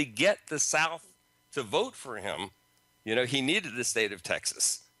possibly get the South to vote for him. He needed the state of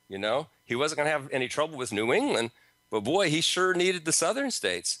Texas. He wasn't going to have any trouble with New England, but boy, he sure needed the southern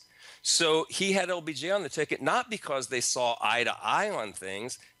states. So he had LBJ on the ticket, not because they saw eye to eye on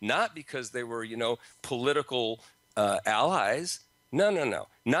things, not because they were, political allies. No.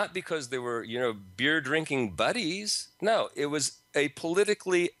 Not because they were, beer drinking buddies. No, it was a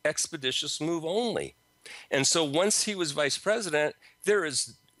politically expeditious move only. And so once he was vice president,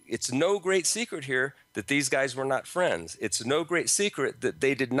 it's no great secret here that these guys were not friends. It's no great secret that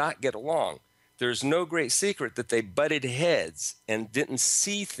they did not get along. There's no great secret that they butted heads and didn't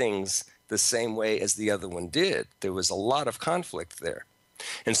see things the same way as the other one did. There was a lot of conflict there.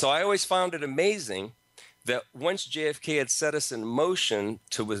 And so I always found it amazing that once JFK had set us in motion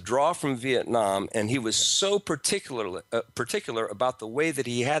to withdraw from Vietnam, and he was so particular about the way that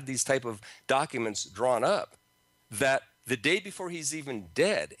he had these type of documents drawn up, that the day before he's even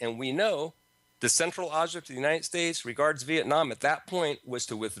dead, and we know the central object of the United States regards Vietnam at that point was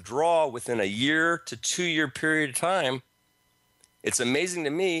to withdraw within a year to 2 year period of time. It's amazing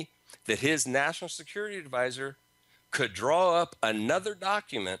to me that his national security advisor could draw up another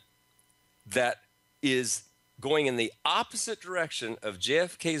document that is going in the opposite direction of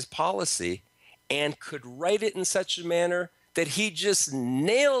JFK's policy and could write it in such a manner that he just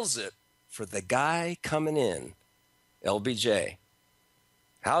nails it for the guy coming in, LBJ.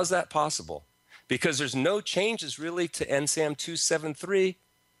 How is that possible? Because there's no changes really to NSAM 273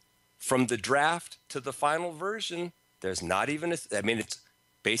 from the draft to the final version. There's not even it's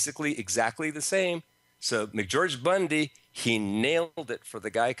basically exactly the same. So McGeorge Bundy, he nailed it for the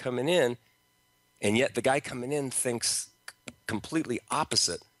guy coming in, and yet the guy coming in thinks completely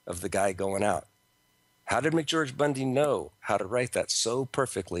opposite of the guy going out. How did McGeorge Bundy know how to write that so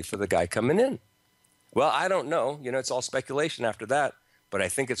perfectly for the guy coming in? Well, I don't know. It's all speculation after that, but I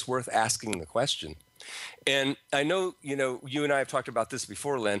think it's worth asking the question. And I know, you and I have talked about this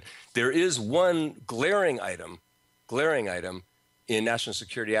before, Len. There is one glaring item in National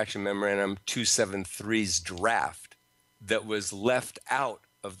Security Action Memorandum 273's draft that was left out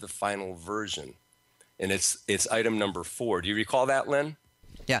of the final version. And it's item number 4. Do you recall that, Len?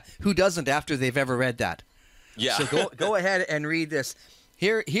 Yeah. Who doesn't after they've ever read that? Yeah. So go ahead and read this.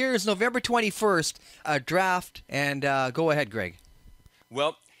 Here's November 21st, a draft, and go ahead, Greg.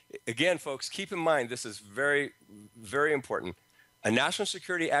 Well, again, folks, keep in mind, this is very, very important. A National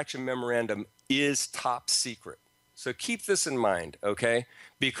Security Action Memorandum is top secret. So keep this in mind, okay?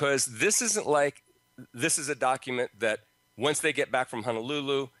 Because this is a document that once they get back from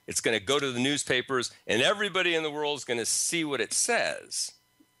Honolulu, it's going to go to the newspapers, and everybody in the world is going to see what it says.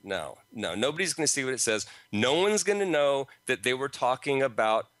 No, nobody's going to see what it says. No one's going to know that they were talking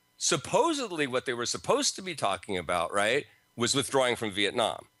about supposedly what they were supposed to be talking about, right, was withdrawing from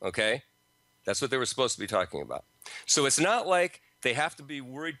Vietnam, okay? That's what they were supposed to be talking about. So it's not like they have to be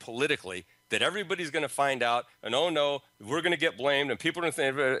worried politically that everybody's going to find out, and oh no, we're going to get blamed, and people are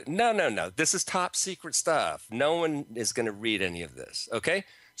going to think, no. This is top secret stuff. No one is going to read any of this, okay?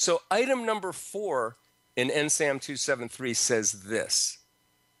 So item number 4 in NSAM 273 says this: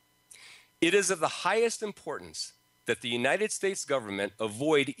 it is of the highest importance that the United States government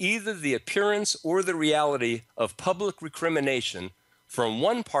avoid either the appearance or the reality of public recrimination from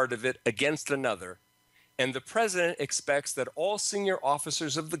one part of it against another, and the President expects that all senior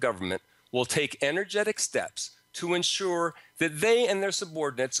officers of the government will take energetic steps to ensure that they and their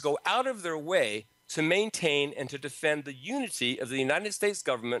subordinates go out of their way to maintain and to defend the unity of the United States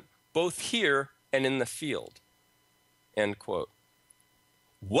government, both here and in the field. End quote.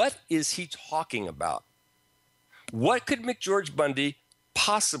 What is he talking about? What could McGeorge Bundy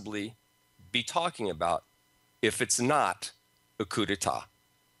possibly be talking about if it's not a coup d'etat?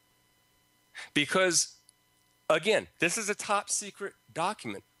 Because, again, this is a top secret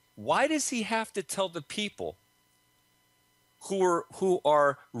document. Why does he have to tell the people who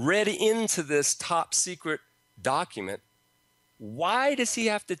are read into this top secret document, why does he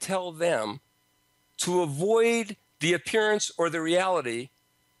have to tell them to avoid the appearance or the reality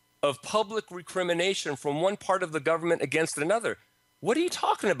of public recrimination from one part of the government against another? What are you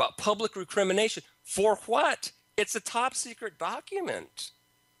talking about? Public recrimination? For what? It's a top secret document.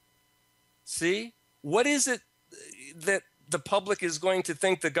 See? What is it that the public is going to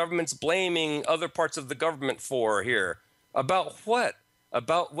think the government's blaming other parts of the government for here? About what?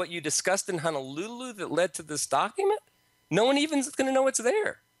 About what you discussed in Honolulu that led to this document? No one even is going to know it's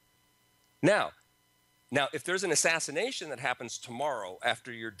there. Now, if there's an assassination that happens tomorrow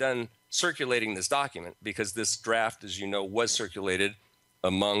after you're done circulating this document, because this draft, as you know, was circulated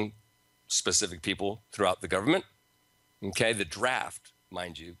among specific people throughout the government, okay, the draft,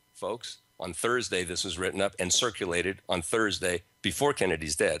 mind you, folks, on Thursday this was written up and circulated on Thursday before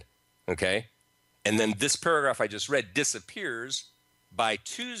Kennedy's dead, okay? And then this paragraph I just read disappears by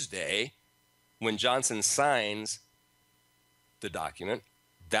Tuesday when Johnson signs the document.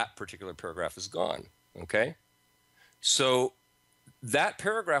 That particular paragraph is gone. Okay? So that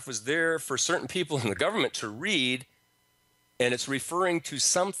paragraph was there for certain people in the government to read, and it's referring to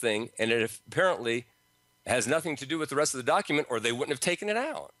something, and it apparently has nothing to do with the rest of the document, or they wouldn't have taken it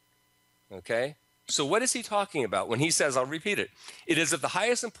out. Okay? So what is he talking about when he says, I'll repeat it, it is of the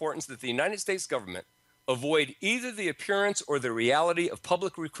highest importance that the United States government avoid either the appearance or the reality of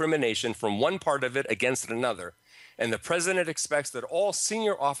public recrimination from one part of it against another. And the president expects that all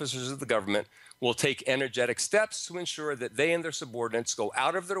senior officers of the government will take energetic steps to ensure that they and their subordinates go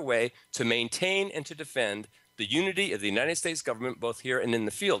out of their way to maintain and to defend the unity of the United States government, both here and in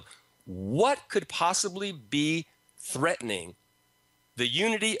the field. What could possibly be threatening the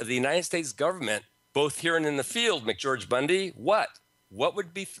unity of the United States government, both here and in the field, McGeorge Bundy? What? What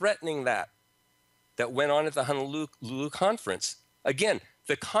would be threatening that went on at the Honolulu conference? Again,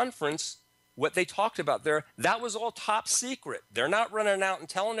 the conference, what they talked about there, that was all top secret. They're not running out and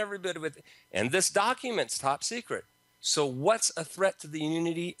telling everybody and this document's top secret. So what's a threat to the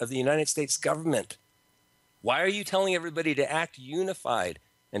unity of the United States government? Why are you telling everybody to act unified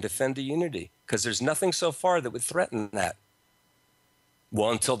and defend the unity? Because there's nothing so far that would threaten that.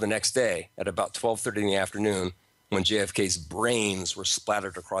 Well, until the next day at about 12:30 in the afternoon, when JFK's brains were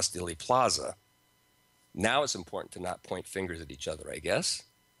splattered across Dealey Plaza. Now it's important to not point fingers at each other, I guess.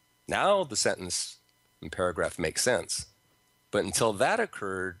 Now the sentence and paragraph makes sense. But until that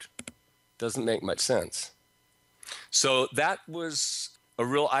occurred, doesn't make much sense. So that was a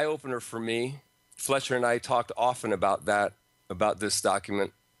real eye-opener for me. Fletcher and I talked often about that, about this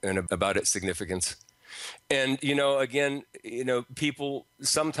document and about its significance. And, again, people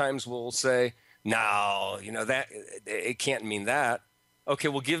sometimes will say, no, that it can't mean that. Okay,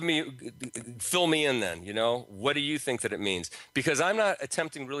 well, fill me in then, What do you think that it means? Because I'm not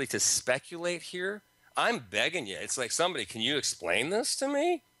attempting really to speculate here. I'm begging you. It's like, somebody, can you explain this to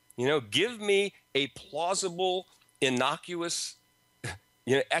me? Give me a plausible, innocuous,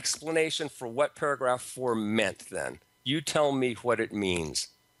 explanation for what paragraph 4 meant then. You tell me what it means.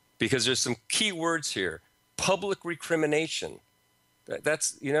 Because there's some key words here. Public recrimination.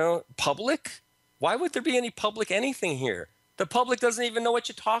 That's, public? Why would there be any public anything here? The public doesn't even know what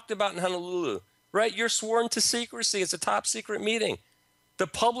you talked about in Honolulu, right? You're sworn to secrecy. It's a top secret meeting. The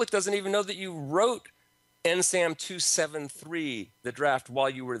public doesn't even know that you wrote NSAM 273, the draft, while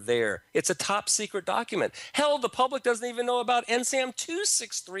you were there. It's a top secret document. Hell, the public doesn't even know about NSAM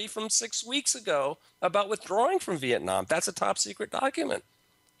 263 from 6 weeks ago about withdrawing from Vietnam. That's a top secret document.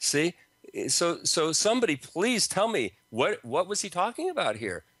 See? So somebody please tell me, what was he talking about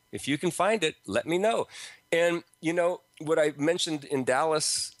here? If you can find it, let me know. And, what I mentioned in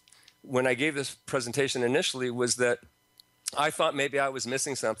Dallas when I gave this presentation initially was that I thought maybe I was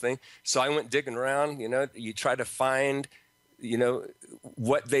missing something. So I went digging around, you try to find,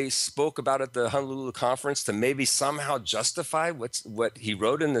 what they spoke about at the Honolulu conference to maybe somehow justify what he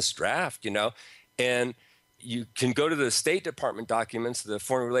wrote in this draft, And you can go to the State Department documents, the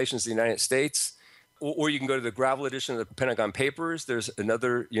Foreign Relations of the United States, or you can go to the Gravel edition of the Pentagon Papers. There's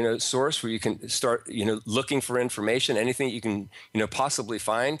another, source where you can start, looking for information, anything you can, possibly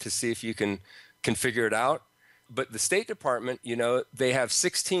find to see if you can figure it out. But the State Department, they have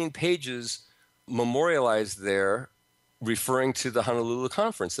 16 pages memorialized there referring to the Honolulu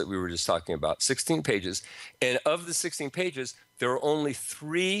conference that we were just talking about, 16 pages. And of the 16 pages, there are only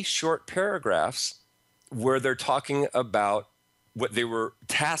 3 short paragraphs where they're talking about what they were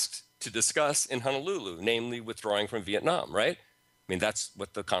tasked to discuss in Honolulu, namely withdrawing from Vietnam, right? I mean, that's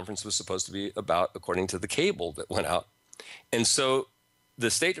what the conference was supposed to be about, according to the cable that went out. And so the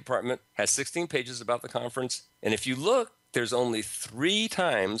State Department has 16 pages about the conference. And if you look, there's only 3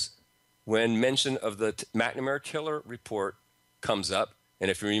 times when mention of the McNamara-Taylor report comes up. And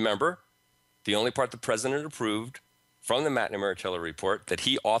if you remember, the only part the president approved from the McNamara-Taylor report that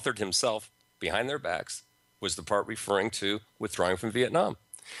he authored himself behind their backs was the part referring to withdrawing from Vietnam.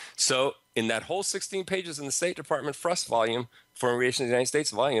 So in that whole 16 pages in the State Department FRUS volume, Foreign Relations of the United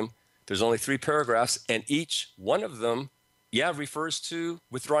States volume, there's only 3 paragraphs, and each one of them, refers to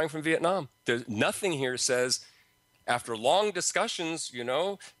withdrawing from Vietnam. There's nothing here says, after long discussions,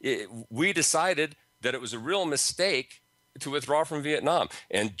 we decided that it was a real mistake to withdraw from Vietnam.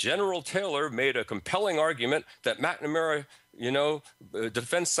 And General Taylor made a compelling argument that McNamara,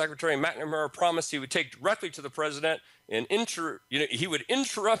 Defense Secretary McNamara promised he would take directly to the president and he would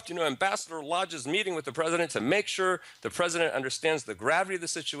interrupt, Ambassador Lodge's meeting with the president to make sure the president understands the gravity of the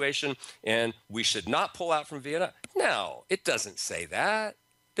situation and we should not pull out from Vietnam. No, it doesn't say that.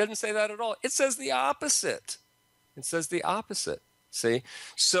 It doesn't say that at all. It says the opposite. It says the opposite. See?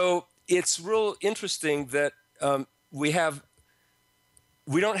 So it's real interesting that we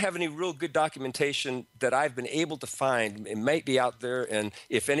don't have any real good documentation that I've been able to find. It might be out there, and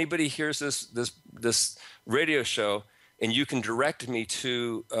if anybody hears this radio show, and you can direct me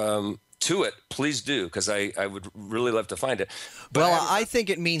to to it, please do, because I would really love to find it. But Well, I think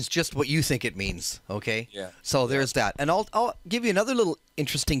it means just what you think it means, okay? Yeah. So there's that. And I'll give you another little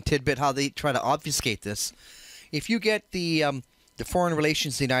interesting tidbit how they try to obfuscate this. If you get the Foreign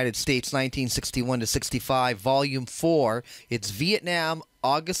Relations of the United States, 1961 to 65, Volume 4, it's Vietnam,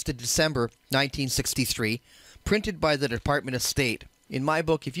 August to December 1963, printed by the Department of State. In my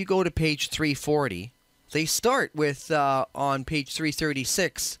book, if you go to page 340, they start with, on page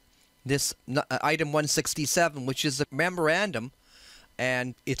 336, this item 167, which is a memorandum,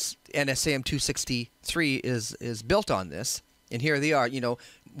 and it's NSAM 263 is built on this. And here they are,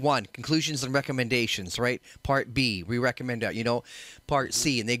 1, conclusions and recommendations, right? Part B, we recommend that, Part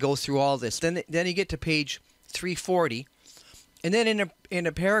C, and they go through all this. Then you get to page 340, and then in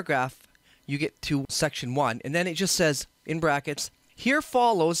a paragraph, you get to section 1, and then it just says, in brackets, here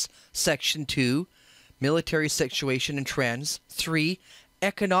follows section 2, military situation and trends, 3,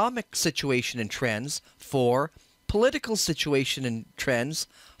 economic situation and trends, 4, political situation and trends,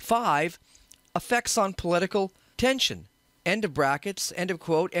 5, effects on political tension, end of brackets, end of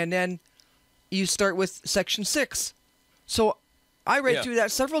quote, and then you start with section 6. So I read through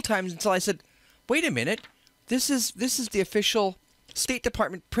that several times until I said, wait a minute, this is the official State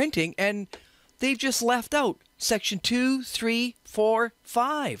Department printing, and they've just left out section 2, 3, 4,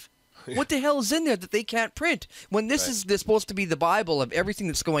 5. What the hell is in there that they can't print? When this is supposed to be the Bible of everything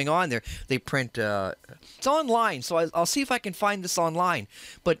that's going on there, they print. It's online, so I'll see if I can find this online.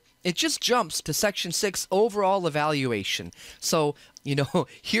 But it just jumps to section 6, overall evaluation. So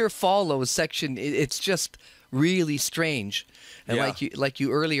here follows section. It's just really strange. And like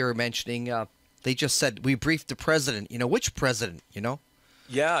you earlier were mentioning, they just said we briefed the president. Which president?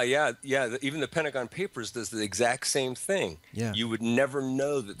 Yeah. Even the Pentagon Papers does the exact same thing. Yeah. You would never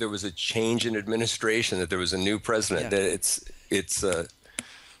know that there was a change in administration, that there was a new president. Yeah.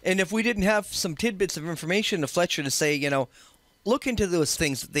 And if we didn't have some tidbits of information to Fletcher to say, look into those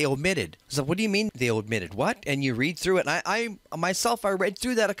things that they omitted. So what do you mean they omitted? What? And you read through it. And I myself read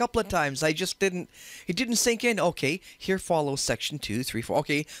through that a couple of times. It didn't sink in. Okay, here follows section 2, 3, 4.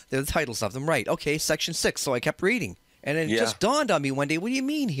 Okay, they're the titles of them. Right. Okay, section 6. So I kept reading. And then it just dawned on me one day, what do you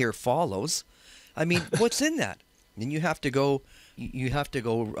mean here follows? I mean, what's in that? And you have to go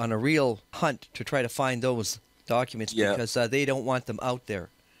on a real hunt to try to find those documents because they don't want them out there.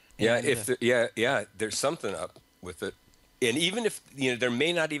 And, there's something up with it. And even if there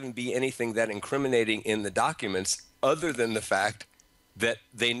may not even be anything that incriminating in the documents other than the fact that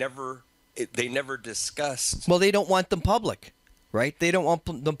they never discussed. Well, they don't want them public. Right? They don't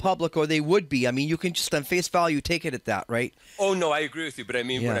want them public, or they would be. I mean, you can just on face value take it at that, right? Oh, no, I agree with you. But I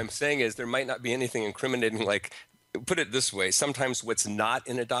mean, what I'm saying is there might not be anything incriminating. Like, put it this way, sometimes what's not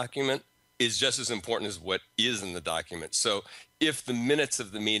in a document is just as important as what is in the document. So if the minutes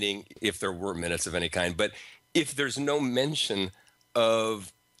of the meeting, if there were minutes of any kind, but if there's no mention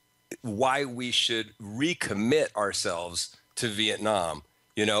of why we should recommit ourselves to Vietnam,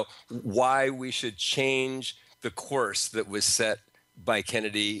 why we should change the course that was set by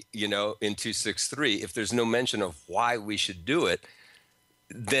Kennedy, in 263, if there's no mention of why we should do it,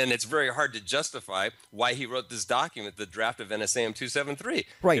 then it's very hard to justify why he wrote this document, the draft of NSAM 273.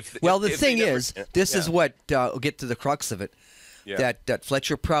 Right. The thing is, this is what will get to the crux of it, that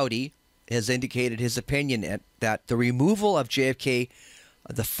Fletcher Prouty has indicated his opinion that the removal of JFK,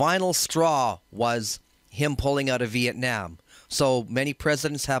 the final straw was him pulling out of Vietnam. So many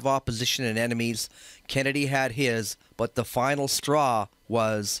presidents have opposition and enemies. Kennedy had his, but the final straw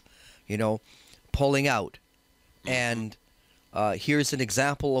was, pulling out. And here's an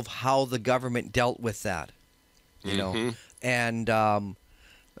example of how the government dealt with that. And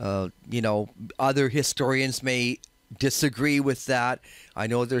other historians may disagree with that. I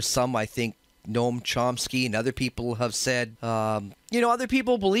know there's some, I think, Noam Chomsky and other people have said, other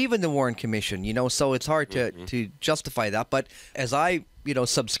people believe in the Warren Commission, so it's hard to justify that. But as I,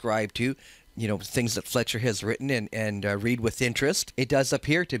 subscribe to, things that Fletcher has written and read with interest, it does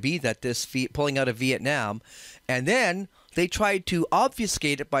appear to be that this pulling out of Vietnam, and then they tried to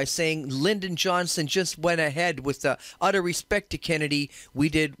obfuscate it by saying Lyndon Johnson just went ahead with the utter respect to Kennedy. We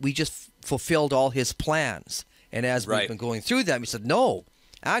just fulfilled all his plans. And as we've been going through them, he said, no.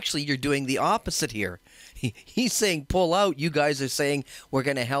 Actually, you're doing the opposite here. He's saying pull out. You guys are saying we're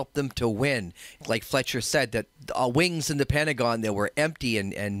going to help them to win. Like Fletcher said, that wings in the Pentagon that were empty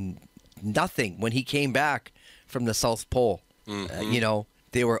and nothing when he came back from the South Pole.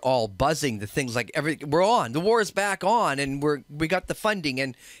 They were all buzzing. The things like we're on. The war is back on, and we got the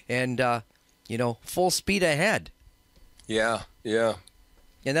funding and full speed ahead. Yeah.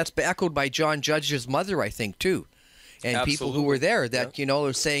 And that's echoed by John Judge's mother, I think, too. and people who were there that,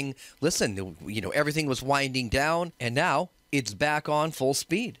 are saying, listen, everything was winding down, and now it's back on full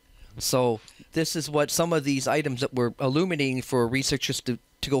speed. So this is what some of these items that we're illuminating for researchers to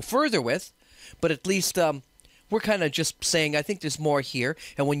go further with, but at least we're kind of just saying, I think there's more here.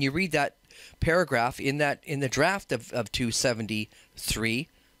 And when you read that paragraph in the draft of 273,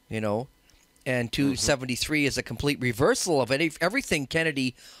 and 273 is a complete reversal of everything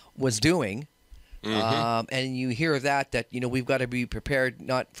Kennedy was doing. And you hear that we've got to be prepared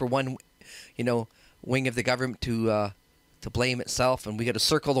not for one, wing of the government to blame itself, and we got to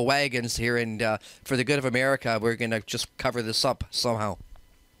circle the wagons here, and for the good of America, we're going to just cover this up somehow.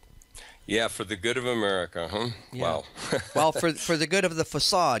 Yeah, for the good of America, huh? Yeah. Wow. Well, for the good of the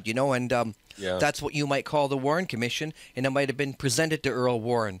facade, and that's what you might call the Warren Commission, and it might have been presented to Earl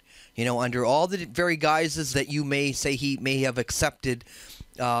Warren, under all the very guises that you may say he may have accepted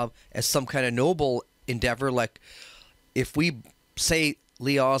as some kind of noble endeavor. Like, if we say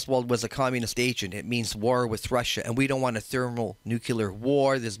Lee Oswald was a communist agent, it means war with Russia, and we don't want a thermonuclear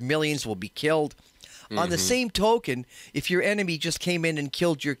war. There's millions will be killed. On the same token, if your enemy just came in and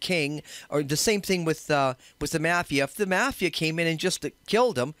killed your king, or the same thing with the mafia, if the mafia came in and just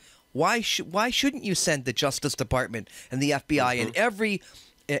killed him, why shouldn't you send the Justice Department and the FBI and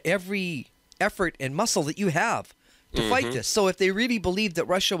every effort and muscle that you have to fight this? So if they really believe that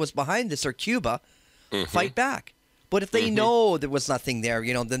Russia was behind this, or Cuba, fight back. But if they know there was nothing there,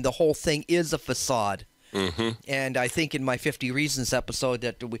 then the whole thing is a facade. And I think in my 50 Reasons episode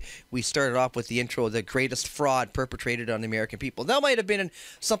that we started off with the intro, the greatest fraud perpetrated on the American people. That might have been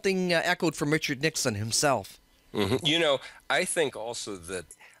something echoed from Richard Nixon himself. I think also that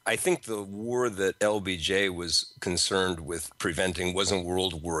the war that LBJ was concerned with preventing wasn't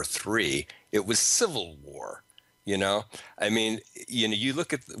World War III. It was Civil War. I mean, you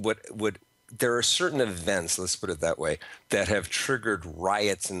look at what there are certain events, let's put it that way, that have triggered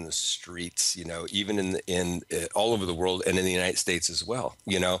riots in the streets, even in all over the world and in the United States as well,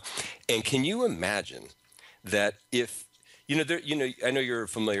 And can you imagine that if, I know you're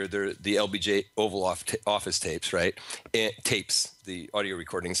familiar, the LBJ Oval Office tapes, right? And tapes, the audio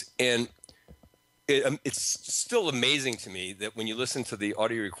recordings. And it's still amazing to me that when you listen to the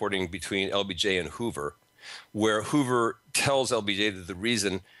audio recording between LBJ and Hoover, where Hoover tells LBJ that the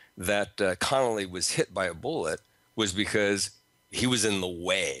reason that Connally was hit by a bullet was because he was in the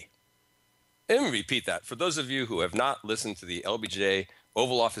way. And let me repeat that. For those of you who have not listened to the LBJ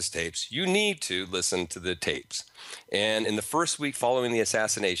Oval Office tapes, you need to listen to the tapes. And in the first week following the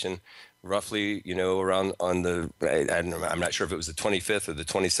assassination, roughly, around on the, I don't know, I'm not sure if it was the 25th or the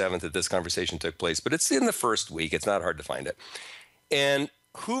 27th that this conversation took place, but it's in the first week. It's not hard to find it. And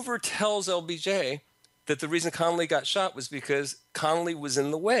Hoover tells LBJ that the reason Connally got shot was because Connally was in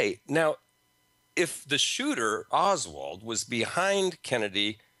the way. Now, if the shooter, Oswald, was behind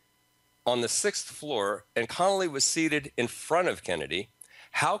Kennedy on the 6th floor and Connally was seated in front of Kennedy,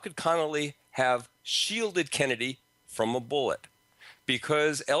 how could Connally have shielded Kennedy from a bullet?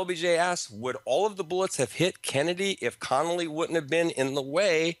 Because LBJ asked, would all of the bullets have hit Kennedy if Connally wouldn't have been in the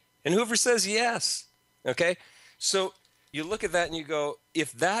way? And Hoover says yes. Okay? So you look at that and you go,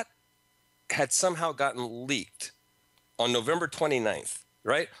 if that had somehow gotten leaked on November 29th,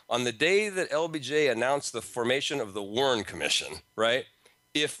 right? On the day that LBJ announced the formation of the Warren Commission, right?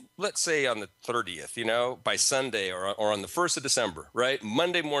 If, let's say on the 30th, by Sunday or on the 1st of December, right?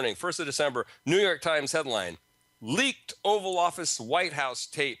 Monday morning, 1st of December, New York Times headline, leaked Oval Office White House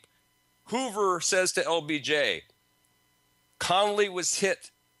tape. Hoover says to LBJ, Connally was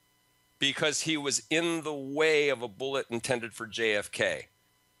hit because he was in the way of a bullet intended for JFK.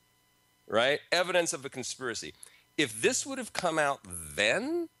 Right? Evidence of a conspiracy. If this would have come out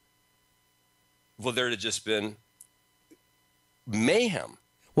then, well, there'd have just been mayhem.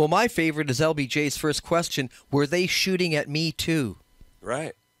 Well, my favorite is LBJ's first question, were they shooting at me too?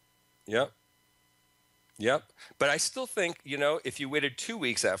 Right. Yep. But I still think, if you waited 2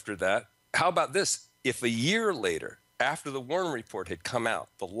 weeks after that, how about this? If a year later, after the Warren Report had come out,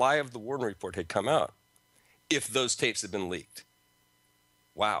 the lie of the Warren Report had come out, if those tapes had been leaked,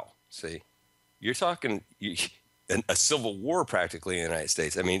 wow. See, you're talking a civil war practically in the United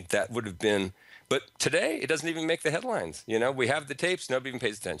States. I mean, that would have been, but today it doesn't even make the headlines. We have the tapes, nobody even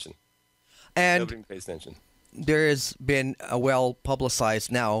pays attention. And nobody even pays attention. There has been a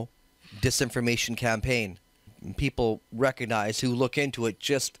well-publicized now disinformation campaign. People recognize who look into it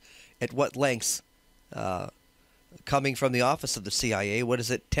just at what lengths, coming from the office of the CIA. What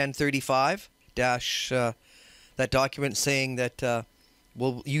is it, 1035? That document saying that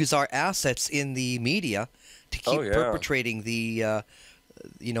we'll use our assets in the media to keep perpetrating the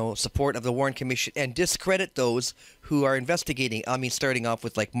support of the Warren Commission and discredit those who are investigating. I mean, starting off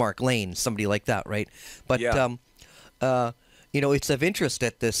with like Mark Lane, somebody like that, right? But it's of interest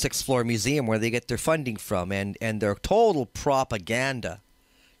at the Sixth Floor Museum where they get their funding from, and their total propaganda.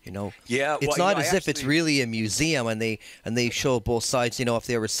 It's not as if it's really a museum, and they show both sides. If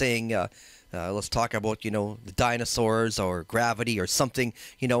they were saying, let's talk about the dinosaurs or gravity or something.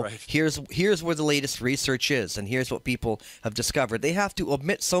 Right. Here's where the latest research is, and here's what people have discovered. They have to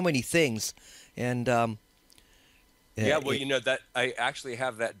omit so many things, and that I actually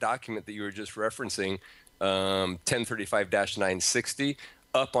have that document that you were just referencing, 1035-960,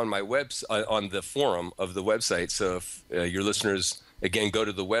 up on my on the forum of the website. So if your listeners again go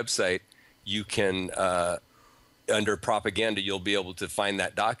to the website, you can under propaganda you'll be able to find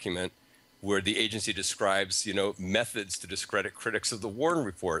that document where the agency describes methods to discredit critics of the Warren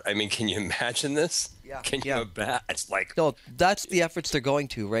Report. I mean, can you imagine this? Yeah. Can you imagine? It's like that's the efforts they're going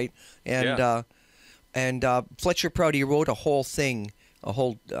to, right? And Fletcher Prouty wrote a whole thing.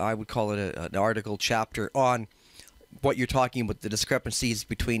 I would call it an article, chapter on what you're talking about, the discrepancies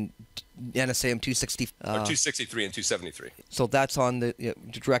between NSAM 263 and 273. So that's on the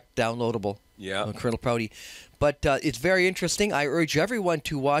direct downloadable. Yeah. Colonel Prouty. But it's very interesting. I urge everyone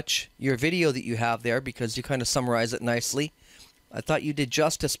to watch your video that you have there because you kind of summarize it nicely. I thought you did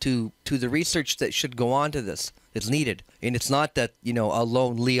justice to the research that should go on to this. It's needed. And it's not that,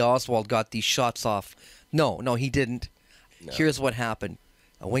 alone Lee Oswald got these shots off. No, he didn't. No. Here's what happened.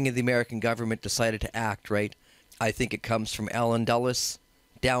 A wing of the American government decided to act, right? I think it comes from Allen Dulles.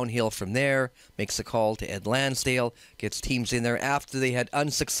 Downhill from there, makes a call to Ed Lansdale, gets teams in there after they had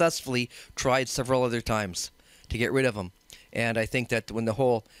unsuccessfully tried several other times to get rid of them. And I think that when the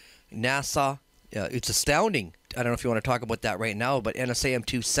whole NASA, it's astounding. I don't know if you want to talk about that right now, but NSAM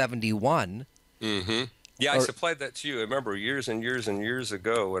 271. Mm-hmm. Yeah, I supplied that to you. I remember years and years and years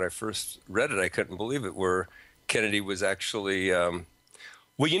ago when I first read it, I couldn't believe it, where Kennedy was actually,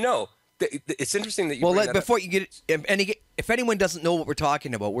 it's interesting that you. Well, before you get it, if anyone doesn't know what we're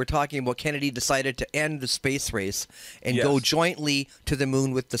talking about Kennedy decided to end the space race and go jointly to the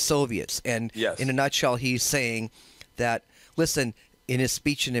moon with the Soviets. And in a nutshell, he's saying that, listen, in his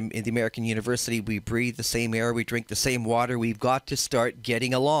speech in the American University, we breathe the same air, we drink the same water, we've got to start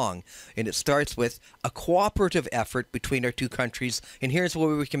getting along. And it starts with a cooperative effort between our two countries. And here's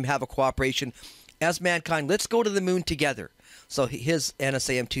where we can have a cooperation. As mankind, let's go to the moon together. So his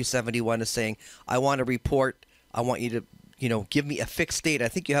NSAM 271 is saying, I want a report. I want you to, give me a fixed date. I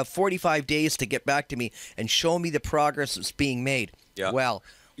think you have 45 days to get back to me and show me the progress that's being made. Yeah. Well,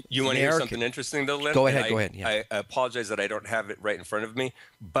 you want to hear something interesting, though, Len? Go ahead. Yeah. I apologize that I don't have it right in front of me,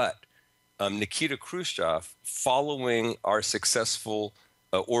 but Nikita Khrushchev, following our successful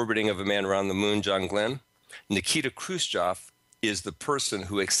orbiting of a man around the moon, John Glenn, Nikita Khrushchev is the person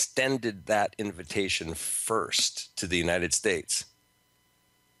who extended that invitation first to the United States.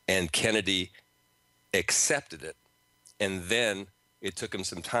 And Kennedy accepted it. And then it took him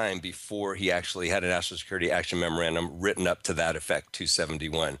some time before he actually had a National Security Action Memorandum written up to that effect,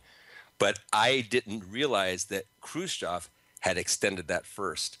 271. But I didn't realize that Khrushchev had extended that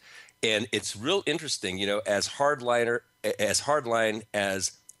first. And it's real interesting, as hardline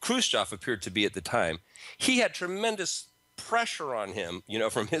as Khrushchev appeared to be at the time, he had tremendous pressure on him,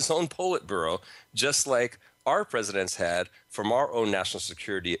 from his own Politburo, just like our presidents had from our own national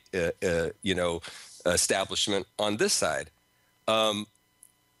security, establishment on this side.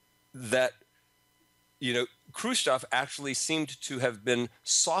 Khrushchev actually seemed to have been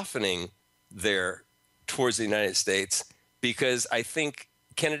softening there towards the United States because I think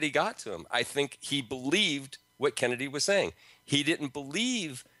Kennedy got to him. I think he believed what Kennedy was saying. He didn't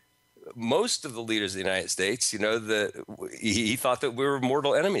believe most of the leaders of the United States, he thought that we were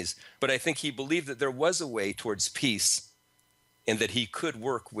mortal enemies. But I think he believed that there was a way towards peace and that he could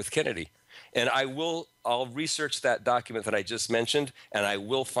work with Kennedy. And I'll research that document that I just mentioned, and I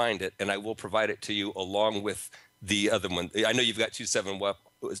will find it, and I will provide it to you along with the other one. I know you've got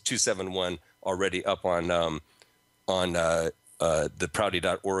 271 already up on the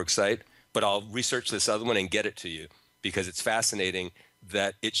Prouty.org site, but I'll research this other one and get it to you because it's fascinating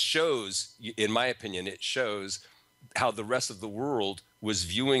that it shows, in my opinion, it shows how the rest of the world was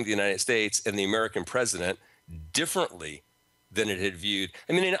viewing the United States and the American president differently than it had viewed.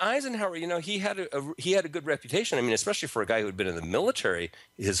 I mean, in Eisenhower, he had a good reputation. I mean, especially for a guy who had been in the military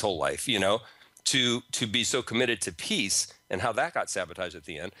his whole life, to be so committed to peace and how that got sabotaged at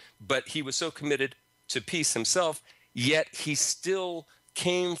the end. But he was so committed to peace himself, yet he still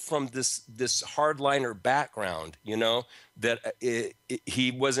came from this hardliner background, that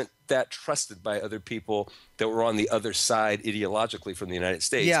he wasn't that trusted by other people that were on the other side ideologically from the United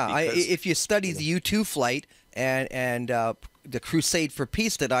States. Yeah, because, if you study the U-2 flight and the crusade for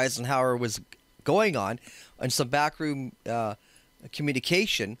peace that Eisenhower was going on some backroom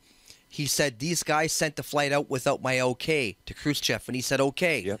communication, he said these guys sent the flight out without my okay to Khrushchev, and he said,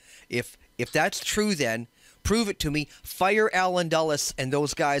 okay, Yep. if that's true, then prove it to me. Fire Allen Dulles and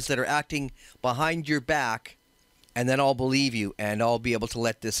those guys that are acting behind your back, and then I'll believe you, and I'll be able to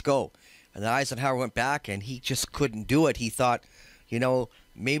let this go. And then Eisenhower went back, and he just couldn't do it. He thought,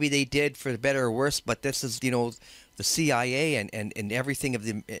 maybe they did for better or worse, but this is, the CIA and everything of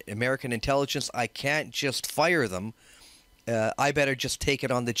the American intelligence. I can't just fire them. I better just take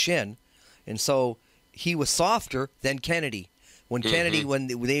it on the chin. And so he was softer than Kennedy. When Kennedy, when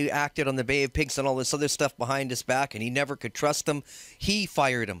they acted on the Bay of Pigs and all this other stuff behind his back, and he never could trust them, he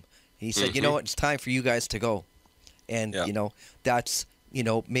fired him. He said, you know what, it's time for you guys to go. And, that's,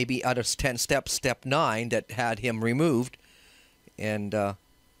 maybe out of 10 steps, step 9 that had him removed. And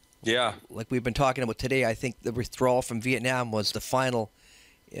like we've been talking about today, I think the withdrawal from Vietnam was the final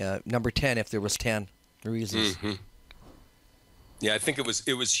number 10, if there was 10 reasons. Yeah, I think it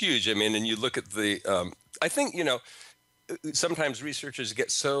was huge. I mean, and you look at the I think, sometimes researchers get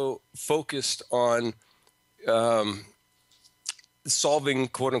so focused on solving,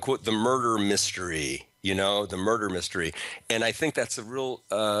 quote unquote, the murder mystery, the murder mystery. And I think that's a real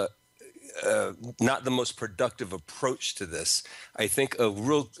not the most productive approach to this. I think a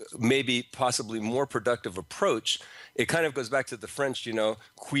real, maybe possibly more productive approach, it kind of goes back to the French,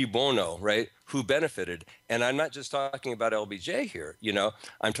 cui bono, right? Who benefited? And I'm not just talking about LBJ here,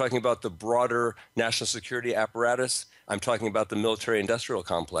 I'm talking about the broader national security apparatus. I'm talking about the military-industrial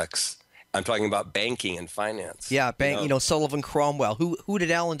complex. I'm talking about banking and finance. Yeah, Sullivan Cromwell. Who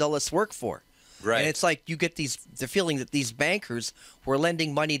did Allen Dulles work for? Right. And it's like you get the feeling that these bankers were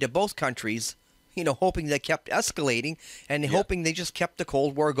lending money to both countries, hoping they kept escalating and hoping they just kept the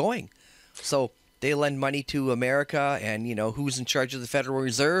Cold War going. So they lend money to America, and who's in charge of the Federal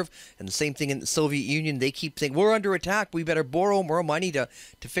Reserve, and the same thing in the Soviet Union. They keep saying, we're under attack, we better borrow more money to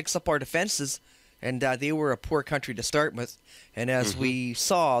fix up our defenses. And they were a poor country to start with, and as we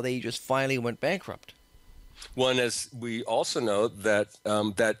saw, they just finally went bankrupt. Well, and as we also know that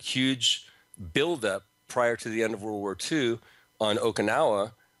that huge buildup prior to the end of World War II on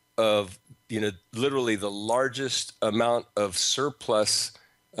Okinawa of literally the largest amount of surplus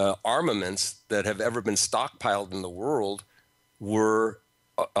armaments that have ever been stockpiled in the world were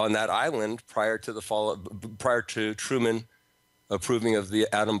on that island prior to Truman approving of the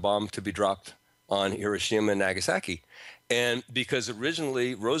atom bomb to be dropped on Hiroshima and Nagasaki. And because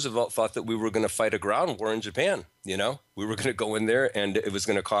originally Roosevelt thought that we were going to fight a ground war in Japan, we were going to go in there and it was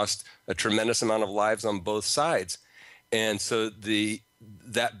going to cost a tremendous amount of lives on both sides. And so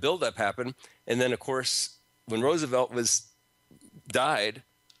that buildup happened. And then, of course, when Roosevelt died,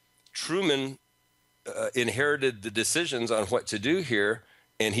 Truman inherited the decisions on what to do here,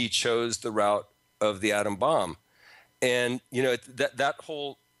 and he chose the route of the atom bomb. And, that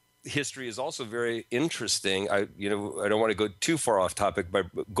whole history is also very interesting. I don't want to go too far off topic by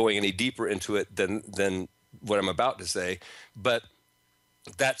going any deeper into it than what I'm about to say, but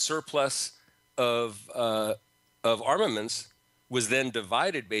that surplus of armaments was then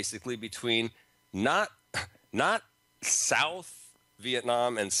divided basically between not South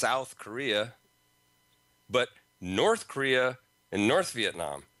Vietnam and South Korea, but North Korea and North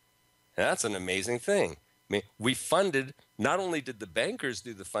Vietnam. And that's an amazing thing. I mean, we funded, not only did the bankers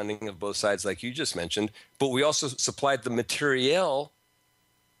do the funding of both sides, like you just mentioned, but we also supplied the materiel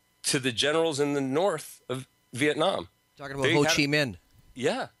to the generals in the north of Vietnam. Talking about Ho Chi Minh.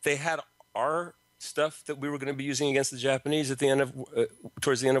 Yeah, they had our stuff that we were going to be using against the Japanese at the end of,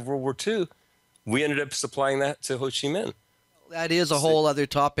 towards the end of World War II. We ended up supplying that to Ho Chi Minh. That is a whole other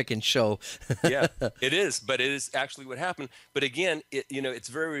topic and show. Yeah, it is, but it is actually what happened. But again, it's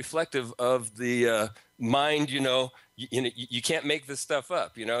very reflective of the mind. You can't make this stuff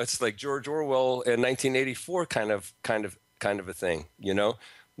up. It's like George Orwell in 1984 kind of a thing.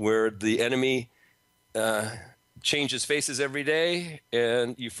 Where the enemy changes faces every day,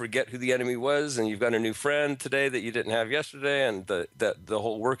 and you forget who the enemy was, and you've got a new friend today that you didn't have yesterday, and the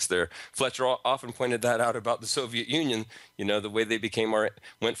whole works there. Fletcher often pointed that out about the Soviet Union, the way they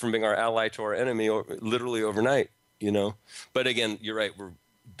went from being our ally to our enemy literally overnight, But again, you're right, we're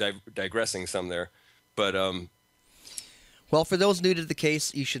digressing some there. But well, for those new to the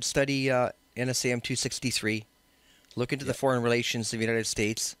case, you should study NSAM 263, look into the foreign relations of the United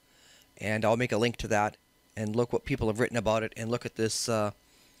States, and I'll make a link to that. And look what people have written about it, and look at this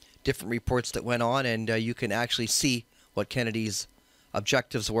different reports that went on, and you can actually see what Kennedy's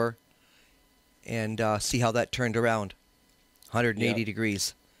objectives were and see how that turned around. 180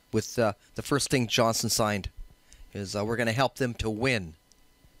 degrees with the first thing Johnson signed is we're going to help them to win.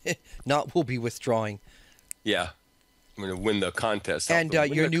 Not we'll be withdrawing. Yeah. I'm going to win the contest. And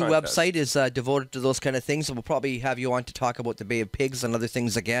your new website is devoted to those kind of things. We'll probably have you on to talk about the Bay of Pigs and other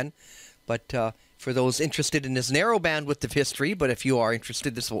things again. But for those interested in this narrow bandwidth of history, but if you are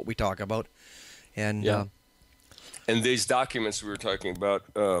interested, this is what we talk about. And and these documents we were talking about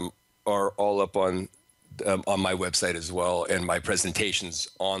are all up on my website as well, and my presentations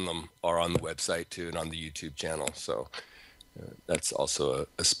on them are on the website too, and on the YouTube channel. So that's also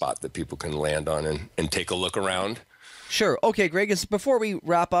a spot that people can land on and take a look around. Sure. Okay, Greg, before we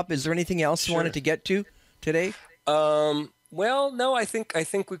wrap up, is there anything else you wanted to get to today? Well, no, I think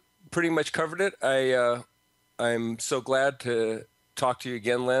we pretty much covered it. I'm so glad to talk to you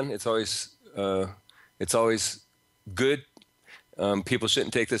again, Len. It's always good. People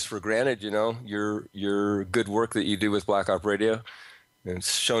shouldn't take this for granted, your good work that you do with Black Op Radio.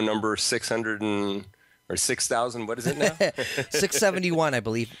 It's show number 600 or 6,000. What is it now? 671, I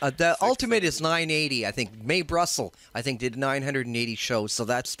believe. The ultimate is 980. I think Mae Brussel, did 980 shows, so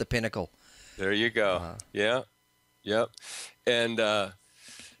that's the pinnacle. There you go. Yep. And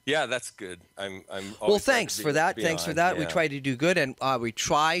that's good. I'm well, thanks for that. Thanks for that. Yeah. We try to do good, and we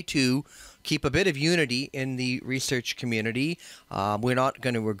try to keep a bit of unity in the research community. We're not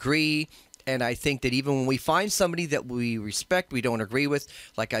going to agree. And I think that even when we find somebody that we respect, we don't agree with,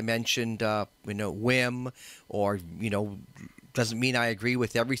 like I mentioned, Wim, or, doesn't mean I agree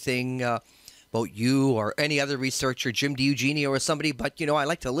with everything about you or any other researcher, Jim DiEugenio or somebody, but, I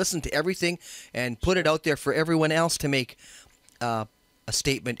like to listen to everything and put it out there for everyone else to make a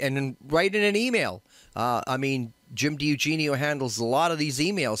statement and then write in an email. Jim DiEugenio handles a lot of these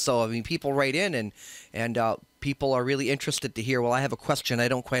emails, so, people write in and people are really interested to hear, well, I have a question. I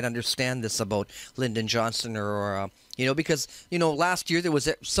don't quite understand this about Lyndon Johnson or because, last year there was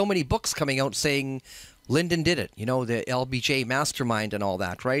so many books coming out saying Lyndon did it, the LBJ mastermind and all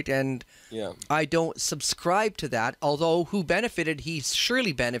that, right? And I don't subscribe to that, although who benefited, he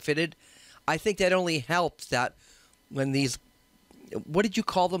surely benefited. I think that only helped that when these, what did you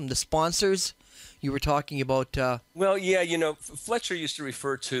call them, the sponsors? You were talking about... Fletcher used to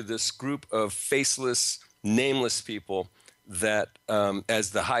refer to this group of faceless, nameless people that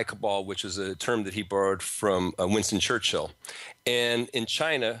as the high cabal, which is a term that he borrowed from Winston Churchill. And in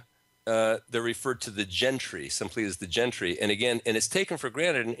China, they're referred to the gentry, simply as the gentry. And again, and it's taken for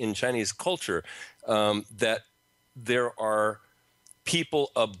granted in Chinese culture that there are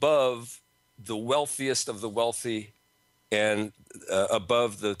people above the wealthiest of the wealthy and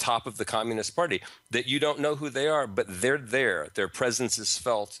above the top of the Communist Party, that you don't know who they are, but they're there. Their presence is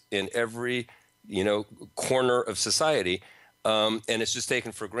felt in every, corner of society, and it's just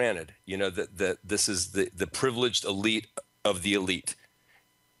taken for granted, that this is the privileged elite of the elite,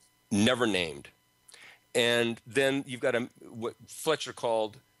 never named. And then you've got what Fletcher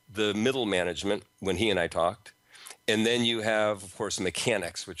called the middle management when he and I talked. And then you have, of course,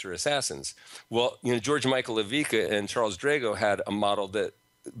 mechanics, which are assassins. Well, George Michael Levica and Charles Drago had a model that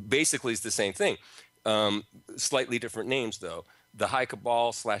basically is the same thing. Slightly different names, though. The high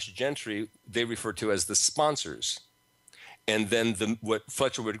cabal / gentry, they refer to as the sponsors. And then what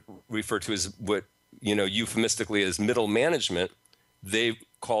Fletcher would refer to as what, euphemistically as middle management, they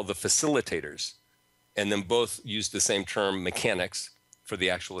call the facilitators. And then both use the same term, mechanics, for the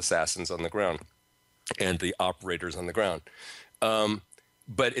actual assassins on the ground and the operators on the ground.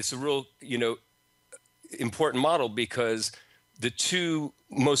 But it's a real, important model, because the two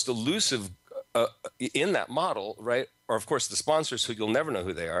most elusive in that model, right, are of course the sponsors, who you'll never know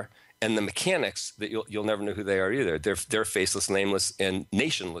who they are, and the mechanics that you'll never know who they are either. They're faceless, nameless, and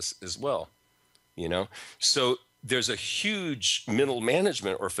nationless as well. So there's a huge middle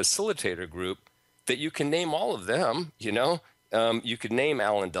management or facilitator group that you can name all of them. You could name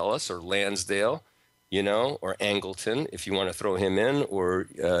Allen Dulles or Lansdale, or Angleton, if you want to throw him in, or,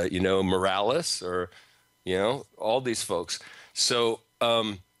 Morales, or, all these folks. So,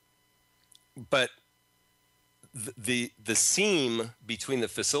 but the seam between the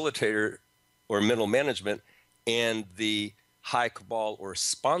facilitator or middle management and the high cabal or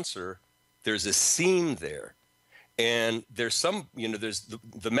sponsor, there's a seam there. And there's some, there's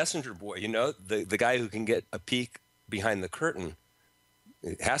the messenger boy, the guy who can get a peek behind the curtain.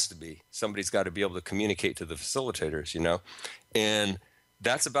 It has to be. Somebody's got to be able to communicate to the facilitators, and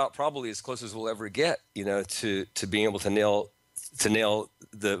that's about probably as close as we'll ever get, to being able to nail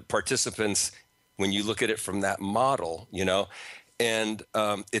the participants when you look at it from that model, and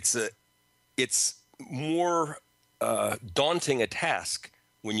it's more daunting a task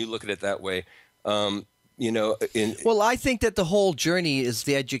when you look at it that way. Well, I think that the whole journey is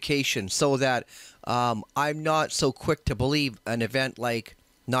the education, so that I'm not so quick to believe an event like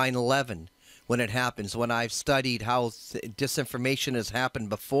 9/11 when it happens. When I've studied how disinformation has happened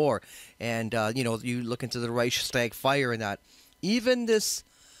before, and you look into the Reichstag fire and that, even this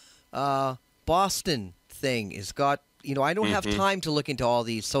Boston thing has got. I don't have time to look into all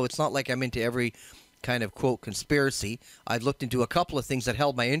these, so it's not like I'm into every kind of quote conspiracy. I've looked into a couple of things that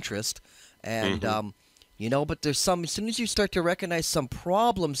held my interest, and but there's some. As soon as you start to recognize some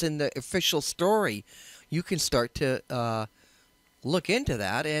problems in the official story, you can start to look into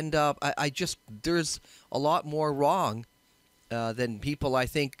that. And there's a lot more wrong than people, I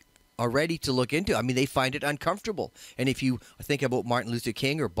think, are ready to look into. I mean, they find it uncomfortable. And if you think about Martin Luther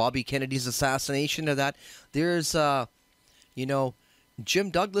King or Bobby Kennedy's assassination or that, there's Jim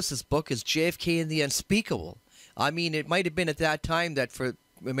Douglas's book is JFK and the Unspeakable. I mean, it might have been at that time that for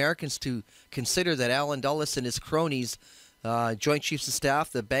Americans to consider that Allen Dulles and his cronies, Joint Chiefs of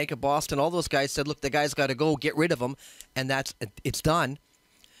Staff, the Bank of Boston, all those guys said, look, the guy's got to go, get rid of him, and it's done.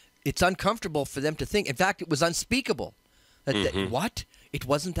 It's uncomfortable for them to think. In fact, it was unspeakable. What? It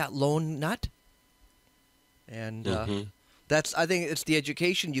wasn't that lone nut? And I think it's the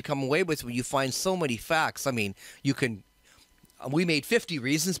education you come away with when you find so many facts. I mean, we made 50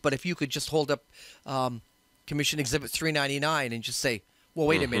 reasons, but if you could just hold up Commission Exhibit 399 and just say, well,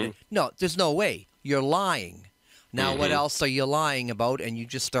 wait a minute. No, there's no way. You're lying. Now, what else are you lying about? And you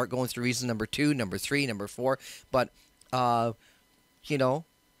just start going through reason number 2, number 3, number 4. But,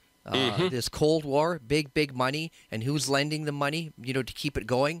 this Cold War, big money, and who's lending the money, to keep it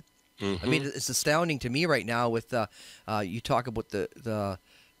going? I mean, it's astounding to me right now with you talk about the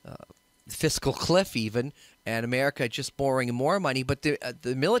fiscal cliff even, and America just borrowing more money, but the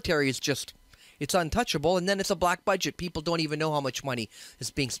military is just... It's untouchable, and then it's a black budget. People don't even know how much money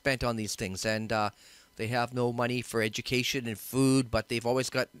is being spent on these things, and they have no money for education and food, but they've always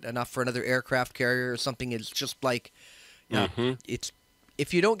got enough for another aircraft carrier or something. It's just like, it's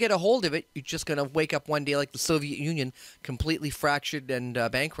if you don't get a hold of it, you're just going to wake up one day like the Soviet Union, completely fractured and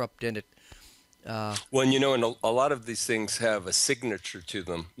bankrupt, and it. Well, and a lot of these things have a signature to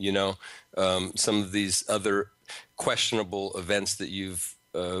them. Some of these other questionable events that you've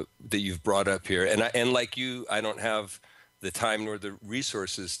brought up here, and like you, I don't have the time nor the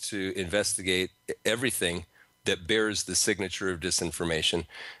resources to investigate everything that bears the signature of disinformation,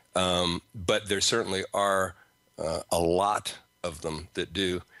 but there certainly are a lot of them that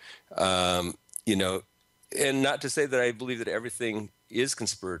do, and not to say that I believe that everything is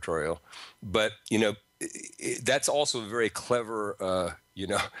conspiratorial, but that's also a very clever,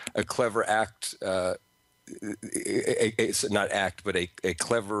 a clever act. It's not act, but a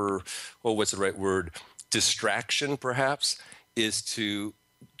clever, what's the right word? Distraction, perhaps, is to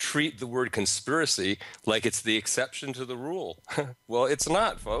treat the word conspiracy like it's the exception to the rule. Well, it's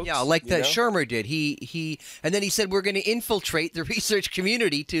not, folks. Yeah, like that Shermer did. He and then he said we're going to infiltrate the research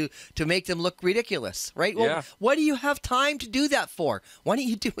community to make them look ridiculous, right? Well, what do you have time to do that for? Why don't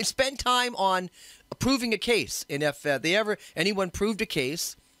you spend time on proving a case? And if anyone proved a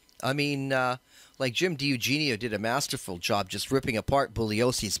case, I mean. Like Jim DiEugenio did a masterful job just ripping apart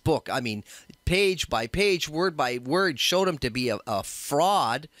Bugliosi's book. I mean, page by page, word by word, showed him to be a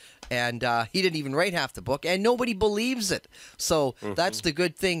fraud, and he didn't even write half the book, and nobody believes it. So that's the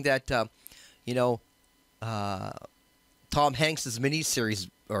good thing that, Tom Hanks's miniseries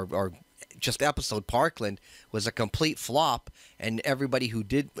or just episode Parkland was a complete flop, and everybody who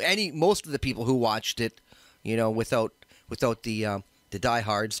most of the people who watched it, without the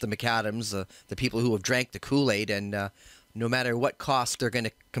diehards, the McAdams, the people who have drank the Kool-Aid, and no matter what cost, they're going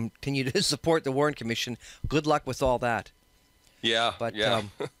to continue to support the Warren Commission. Good luck with all that. Yeah, but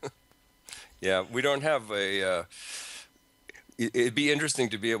yeah, we don't have a. It'd be interesting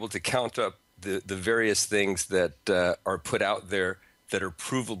to be able to count up the various things that are put out there that are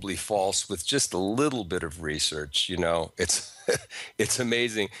provably false with just a little bit of research. It's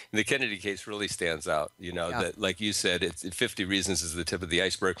amazing. The Kennedy case really stands out. That, like you said, 50 reasons is the tip of the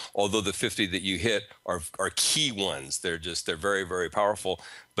iceberg. Although the 50 that you hit are key ones. They're very, very powerful.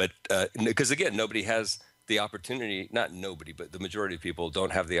 But because again, nobody has the opportunity. Not nobody, but the majority of people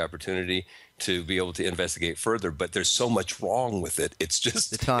don't have the opportunity to be able to investigate further. But there's so much wrong with it. It's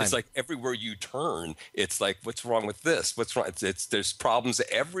just it's like everywhere you turn, it's like, what's wrong with this? What's wrong? There's problems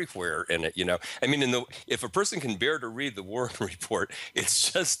everywhere in it. I mean, if a person can bear to read the Warren Report,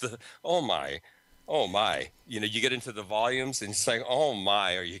 it's just oh my. You get into the volumes and it's like, oh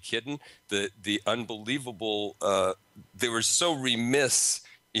my, are you kidding? The unbelievable. They were so remiss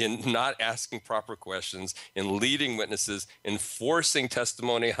in not asking proper questions, in leading witnesses, in forcing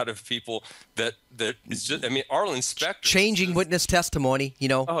testimony out of people that it's just, I mean, our inspector changing witness testimony,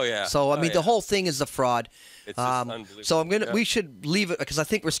 Oh, yeah. So I mean, yeah. the whole thing is a fraud. It's just unbelievable. So Yeah. we should leave it because I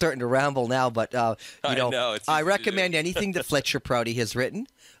think we're starting to ramble now. But I know, it's easy I to recommend do. anything that Fletcher Prouty has written.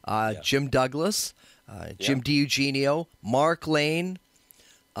 Jim Douglas, Jim DiEugenio, Mark Lane.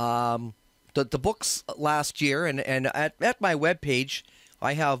 The books last year, and at my webpage,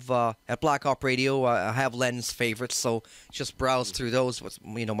 I have at Black Op Radio, I have Len's favorites. So just browse through those. What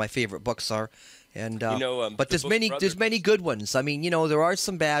my favorite books are. And but there's many good ones. I mean, there are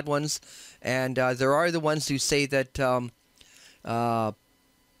some bad ones, and there are the ones who say that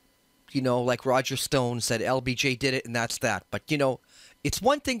like Roger Stone said, LBJ did it, and that's that. But it's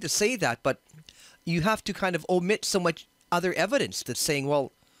one thing to say that, but you have to kind of omit so much other evidence that's saying,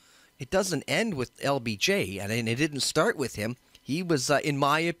 well, it doesn't end with LBJ, and it didn't start with him. He was, in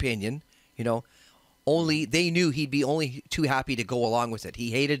my opinion, only they knew he'd be only too happy to go along with it.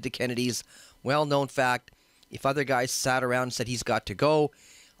 He hated the Kennedys. Well-known fact. If other guys sat around and said he's got to go,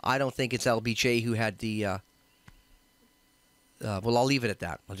 I don't think it's LBJ who had the. Well, I'll leave it at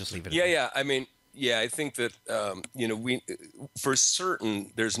that. I'll just leave it. Yeah. I mean, I think that we for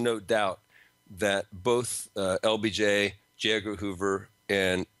certain there's no doubt that both LBJ, J. Edgar Hoover,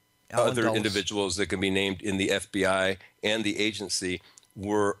 and other individuals that can be named in the FBI and the agency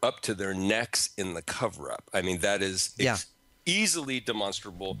were up to their necks in the cover-up. I mean, that is easily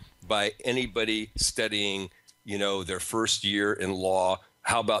demonstrable by anybody studying, their first year in law.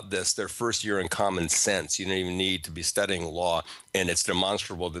 How about this? Their first year in common sense. You don't even need to be studying law, and it's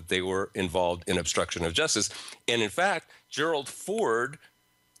demonstrable that they were involved in obstruction of justice. And in fact, Gerald Ford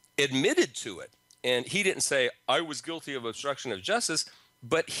admitted to it. And he didn't say, I was guilty of obstruction of justice,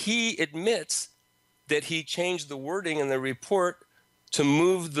 but he admits that he changed the wording in the report to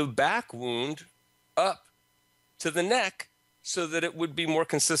move the back wound up to the neck so that it would be more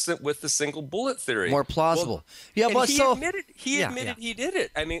consistent with the single bullet theory. More plausible. But he admitted he did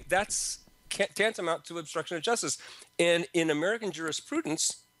it. I mean, that's tantamount to obstruction of justice. And in American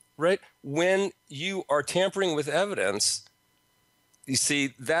jurisprudence, right, when you are tampering with evidence, you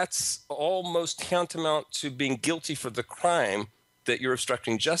see, that's almost tantamount to being guilty for the crime that you're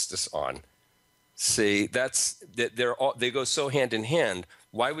obstructing justice on. See, they go so hand in hand.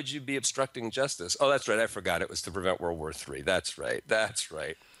 Why would you be obstructing justice? Oh, that's right. I forgot. It was to prevent World War III. That's right.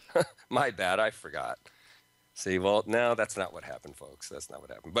 My bad. I forgot. See, well, no, that's not what happened, folks. That's not what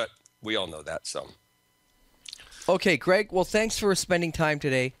happened. But we all know that, so. Okay, Greg. Well, thanks for spending time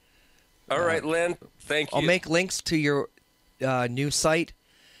today. All right, Len. Thank you. I'll make links to your new site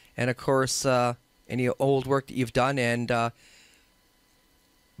and, of course, any old work that you've done, and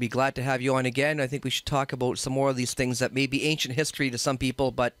be glad to have you on again. I think we should talk about some more of these things that may be ancient history to some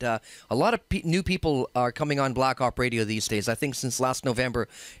people, but a lot of new people are coming on Black Op Radio these days. I think since last November,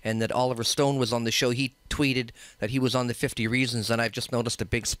 and that Oliver Stone was on the show, he tweeted that he was on the 50 Reasons, and I've just noticed a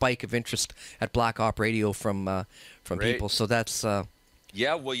big spike of interest at Black Op Radio from people. So that's...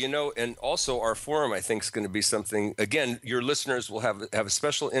 Yeah, well, and also our forum, I think, is going to be something. Again, your listeners will have a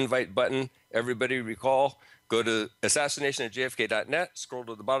special invite button. Everybody recall, go to assassination@jfk.net, scroll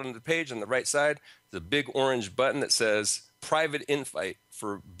to the bottom of the page on the right side. There's a big orange button that says private invite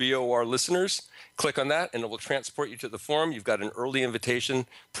for BOR listeners. Click on that, and it will transport you to the forum. You've got an early invitation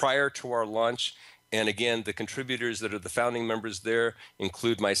prior to our launch. And again, the contributors that are the founding members there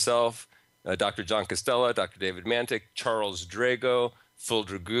include myself, Dr. John Costella, Dr. David Mantic, Charles Drago, Phil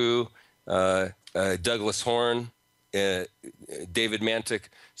Dragoo, Douglas Horn, David Mantic.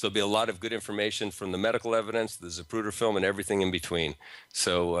 So there'll be a lot of good information from the medical evidence, the Zapruder film, and everything in between.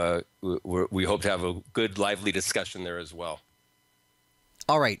 So we hope to have a good, lively discussion there as well.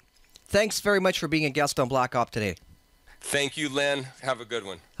 All right. Thanks very much for being a guest on Black Op today. Thank you, Len. Have a good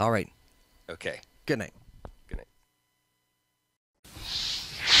one. All right. Okay. Good night. Good night.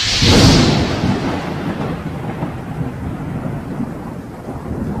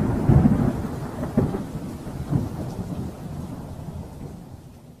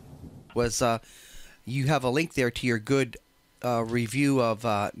 You have a link there to your good review of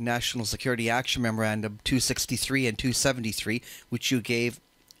National Security Action Memorandum 263 and 273, which you gave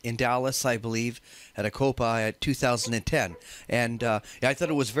in Dallas, I believe, at a COPA at 2010. And I thought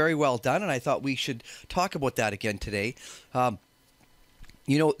it was very well done, and I thought we should talk about that again today. The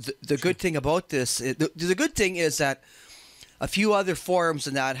good thing about this, the good thing is that a few other forums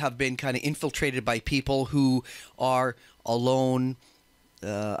and that have been kind of infiltrated by people who are alone,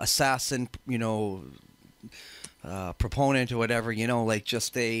 assassin, proponent or whatever, like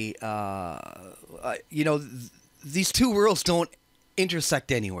just these two worlds don't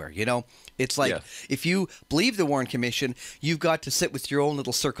intersect anywhere, you know? It's like if you believe the Warren Commission, you've got to sit with your own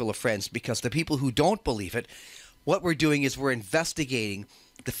little circle of friends, because the people who don't believe it, what we're doing is we're investigating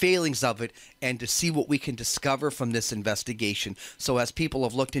the failings of it and to see what we can discover from this investigation. So as people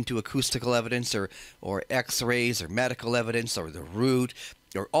have looked into acoustical evidence or x-rays or medical evidence or the root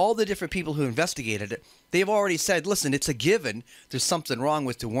or all the different people who investigated it, they've already said, listen, it's a given there's something wrong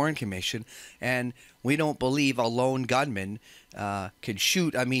with the Warren Commission, and we don't believe a lone gunman can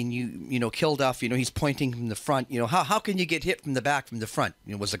shoot. I mean, you know, Kilduff, you know, he's pointing from the front. You know, how can you get hit from the back from the front?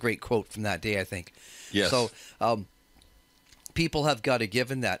 You know, was a great quote from that day, I think. Yes. So people have got a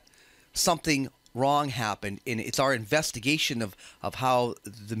given that something wrong happened, and it's our investigation of how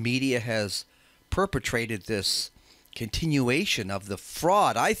the media has perpetrated this continuation of the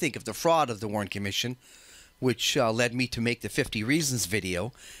fraud. I think of the fraud of the Warren Commission, which led me to make the 50 Reasons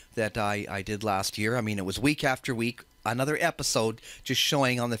video that I did last year. I mean, it was week after week, another episode just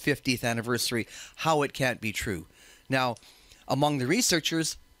showing on the 50th anniversary how it can't be true. Now, among the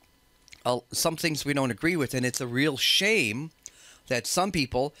researchers, some things we don't agree with, and it's a real shame that some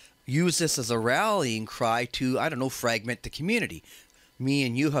people use this as a rallying cry to, I don't know, fragment the community. Me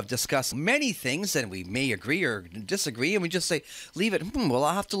and you have discussed many things, and we may agree or disagree, and we just say, leave it. Well,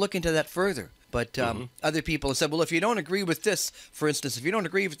 I'll have to look into that further. But other people have said, well, if you don't agree with this, for instance, if you don't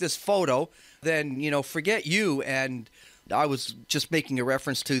agree with this photo, then, you know, forget you. And I was just making a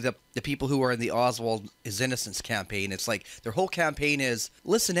reference to the people who are in the Oswald is Innocence campaign. It's like their whole campaign is,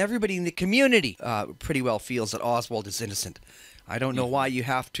 listen, everybody in the community pretty well feels that Oswald is innocent. I don't know why you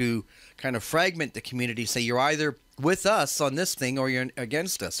have to kind of fragment the community, say you're either with us on this thing or you're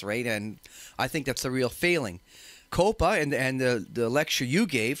against us, right? And I think that's a real failing. COPA and the lecture you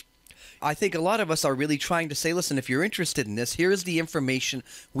gave, I think a lot of us are really trying to say, listen, if you're interested in this, here is the information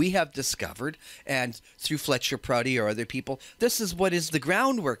we have discovered, and through Fletcher Prouty or other people, this is what is the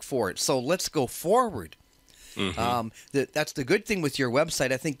groundwork for it. So let's go forward. That's the good thing with your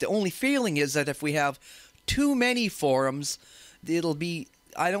website. I think the only failing is that if we have too many forums,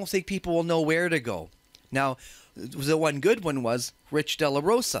 I don't think people will know where to go. Now, the one good one was Rich De La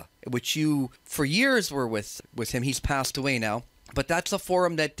Rosa, which you for years were with him. He's passed away now, but that's a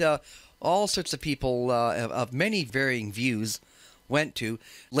forum that all sorts of people of many varying views went to.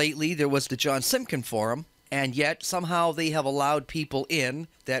 Lately, there was the John Simkin forum, and yet somehow they have allowed people in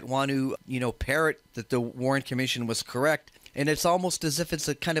that want to, you know, parrot that the Warren Commission was correct. And it's almost as if it's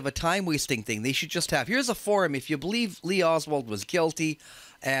a kind of a time-wasting thing. They should just have, here's a forum. If you believe Lee Oswald was guilty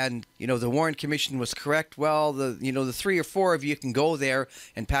and, you know, the Warren Commission was correct, well, the 3 or 4 of you can go there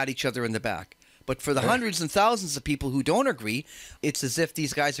and pat each other in the back. But for the hundreds and thousands of people who don't agree, it's as if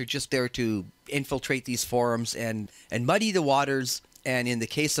these guys are just there to infiltrate these forums and muddy the waters. And in the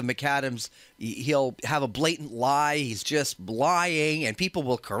case of McAdams, he'll have a blatant lie. He's just lying, and people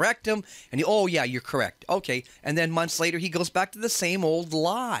will correct him. And oh, yeah, you're correct. Okay. And then months later, he goes back to the same old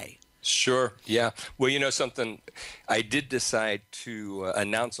lie. Sure. Yeah. Well, you know something, I did decide to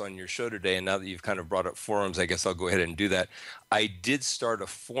announce on your show today, and now that you've kind of brought up forums, I guess I'll go ahead and do that. I did start a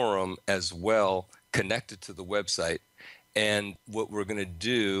forum as well connected to the website. And what we're going to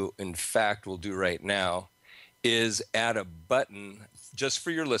do, in fact, we'll do right now, is add a button just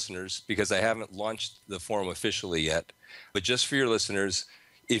for your listeners, because I haven't launched the forum officially yet, but just for your listeners,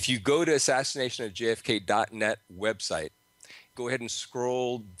 if you go to assassinationofjfk.net website, go ahead and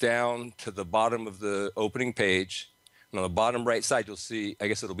scroll down to the bottom of the opening page. And on the bottom right side, you'll see, I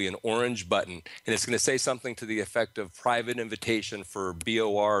guess it'll be an orange button, and it's going to say something to the effect of private invitation for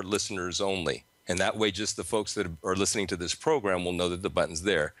BOR listeners only. And that way, just the folks that are listening to this program will know that the button's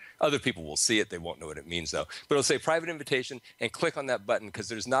there. Other people will see it. They won't know what it means, though. But it'll say private invitation, and click on that button, because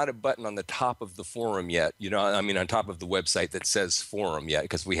there's not a button on the top of the forum yet. You know, I mean, on top of the website that says forum yet,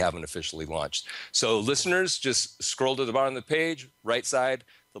 because we haven't officially launched. So listeners, just scroll to the bottom of the page, right side.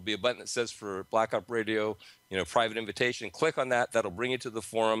 There'll be a button that says for Black Op Radio, you know, private invitation. Click on that. That'll bring you to the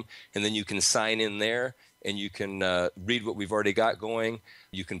forum, and then you can sign in there, and you can read what we've already got going.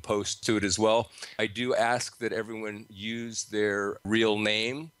 You can post to it as well. I do ask that everyone use their real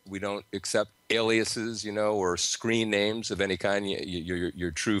name. We don't accept aliases, you know, or screen names of any kind.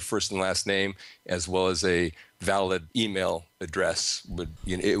 Your true first and last name, as well as a valid email address.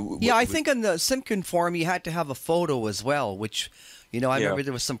 I think on the Simkin forum, you had to have a photo as well, which, you know, I remember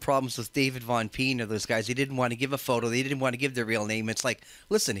there was some problems with David Von Peen or those guys. They didn't want to give a photo. They didn't want to give their real name. It's like,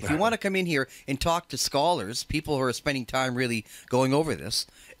 listen, if you want to come in here and talk to scholars, people who are spending time really going over this,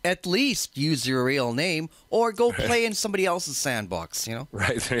 at least use your real name or go play in somebody else's sandbox, you know?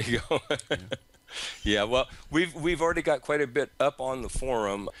 Right, there you go. Yeah, well, we've already got quite a bit up on the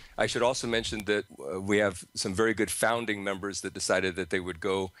forum. I should also mention that we have some very good founding members that decided that they would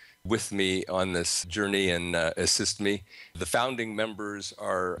go with me on this journey and assist me. The founding members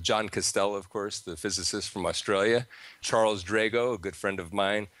are John Castella, of course, the physicist from Australia, Charles Drago, a good friend of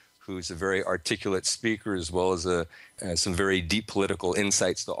mine, who's a very articulate speaker as well as some very deep political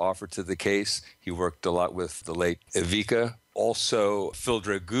insights to offer to the case. He worked a lot with the late Evika. Also, Phil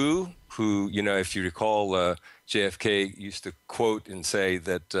Dragoo, who, if you recall, JFK used to quote and say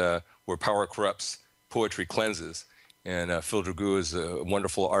that where power corrupts, poetry cleanses. And Phil Dragoo is a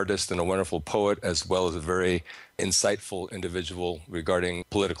wonderful artist and a wonderful poet, as well as a very insightful individual regarding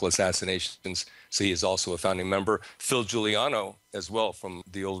political assassinations. So he is also a founding member. Phil Giuliano, as well, from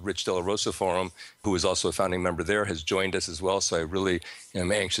the old Rich De La Rosa Forum, who is also a founding member there, has joined us as well. So I really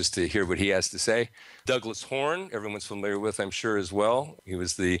am anxious to hear what he has to say. Douglas Horn, everyone's familiar with, I'm sure, as well. He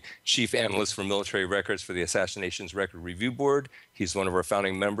was the chief analyst for military records for the Assassinations Record Review Board. He's one of our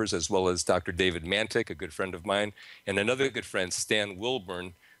founding members, as well as Dr. David Mantic, a good friend of mine, and another good friend, Stan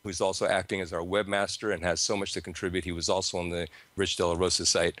Wilburn, who's also acting as our webmaster and has so much to contribute. He was also on the Rich De La Rosa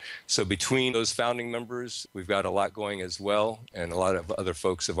site. So between those founding members, we've got a lot going as well, and a lot of other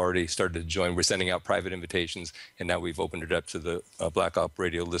folks have already started to join. We're sending out private invitations, and now we've opened it up to the Black Op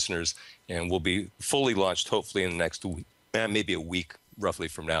Radio listeners, and we'll be fully launched hopefully in the next week, maybe a week roughly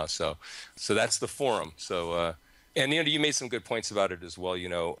from now. So that's the forum. So. And you made some good points about it as well.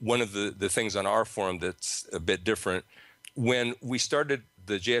 One of the things on our forum that's a bit different, when we started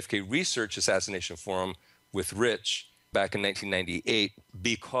the JFK Research Assassination Forum with Rich back in 1998,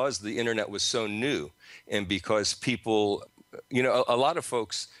 because the internet was so new and because people, a lot of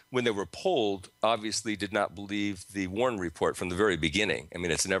folks, when they were polled, obviously did not believe the Warren report from the very beginning. I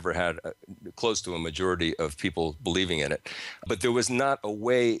mean, it's never had close to a majority of people believing in it. But there was not a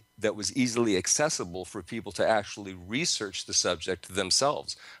way that was easily accessible for people to actually research the subject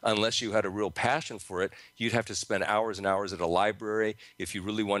themselves. Unless you had a real passion for it, you'd have to spend hours and hours at a library. If you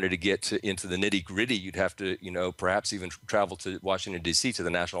really wanted to get into the nitty-gritty, you'd have to, perhaps even travel to Washington, D.C., to the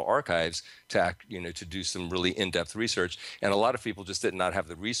National Archives to do some really in-depth research. And a lot of people just did not have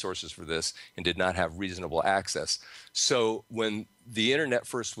the resources for this and did not have reasonable access. So when the internet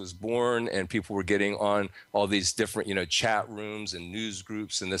first was born and people were getting on all these different, chat rooms and news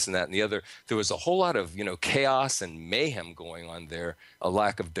groups and this and that and the other, there was a whole lot of, chaos and mayhem going on there, a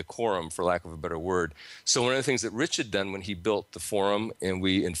lack of decorum, for lack of a better word. So one of the things that Rich had done when he built the forum, and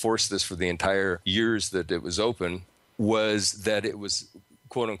we enforced this for the entire years that it was open, was that it was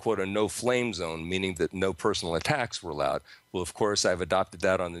quote unquote a no flame zone, meaning that no personal attacks were allowed. Well, of course, I've adopted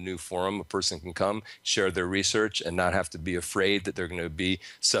that on the new forum. A person can come, share their research, and not have to be afraid that they're going to be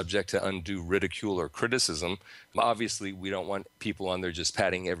subject to undue ridicule or criticism. Obviously, we don't want people on there just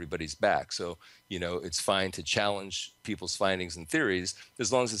patting everybody's back. So, it's fine to challenge people's findings and theories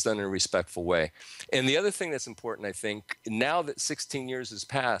as long as it's done in a respectful way. And the other thing that's important, I think, now that 16 years has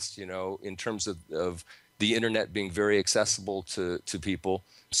passed, in terms of the internet being very accessible to people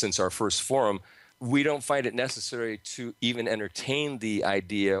since our first forum, we don't find it necessary to even entertain the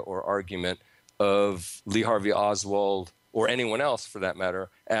idea or argument of Lee Harvey Oswald, or anyone else for that matter,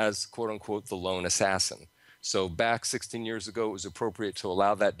 as quote-unquote the lone assassin. So back 16 years ago, it was appropriate to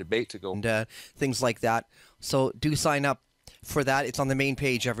allow that debate to go. And things like that. So do sign up for that. It's on the main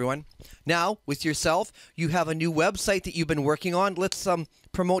page, everyone. Now, with yourself, you have a new website that you've been working on. Let's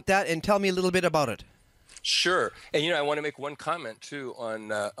promote that and tell me a little bit about it. Sure. And, I want to make one comment, too,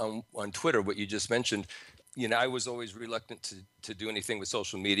 on Twitter, what you just mentioned. I was always reluctant to do anything with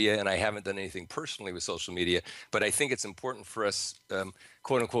social media, and I haven't done anything personally with social media. But I think it's important for us,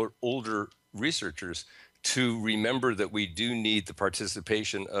 quote unquote, older researchers to remember that we do need the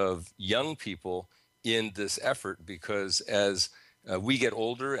participation of young people in this effort, because as we get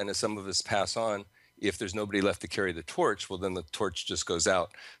older and as some of us pass on, if there's nobody left to carry the torch, well, then the torch just goes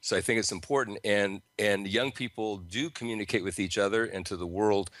out. So I think it's important. And young people do communicate with each other and to the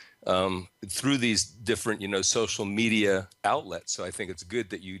world through these different, social media outlets. So I think it's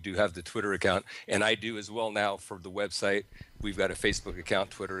good that you do have the Twitter account. And I do as well now for the website. We've got a Facebook account,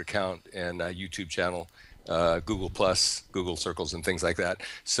 Twitter account, and a YouTube channel. Google Plus, Google Circles, and things like that.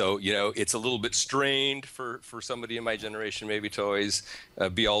 So, it's a little bit strained for somebody in my generation maybe to always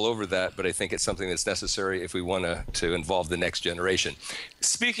be all over that, but I think it's something that's necessary if we want to involve the next generation.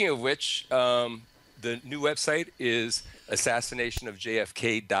 Speaking of which, the new website is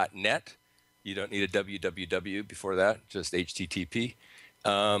assassinationofjfk.net. You don't need a www before that, just HTTP.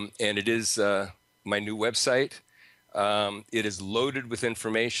 And it is my new website. It is loaded with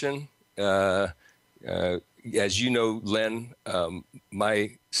information. As you know, Len,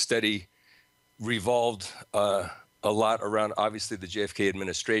 my study revolved a lot around, obviously, the JFK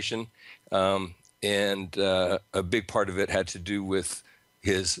administration, and a big part of it had to do with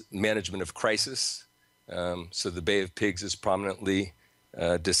his management of crisis. So the Bay of Pigs is prominently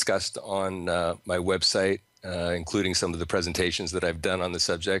discussed on my website, including some of the presentations that I've done on the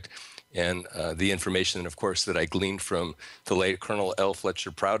subject, and the information, of course, that I gleaned from the late Colonel L.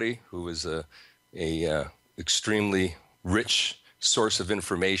 Fletcher Prouty, who was a extremely rich source of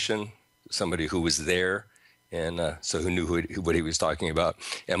information, somebody who was there, and so who knew what he was talking about.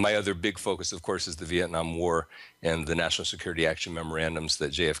 And my other big focus, of course, is the Vietnam War and the National Security Action Memorandums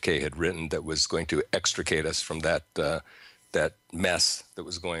that JFK had written that was going to extricate us from that mess that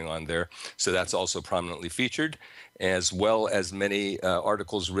was going on there. So that's also prominently featured, as well as many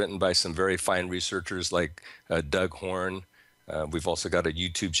articles written by some very fine researchers like Doug Horn. We've also got a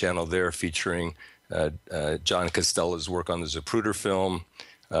YouTube channel there featuring John Costella's work on the Zapruder film,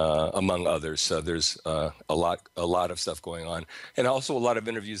 among others. So there's a lot of stuff going on. And also a lot of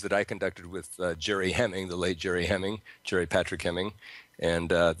interviews that I conducted with Jerry Hemming, the late Jerry Patrick Hemming, and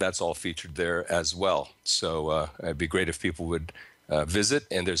that's all featured there as well. So it'd be great if people would visit.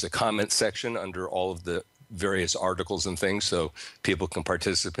 And there's a comment section under all of the various articles and things, so people can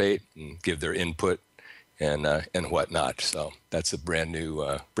participate and give their input and whatnot. So that's a brand new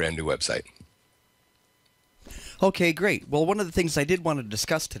website. Okay, great. Well, one of the things I did want to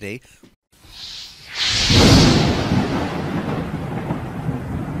discuss today.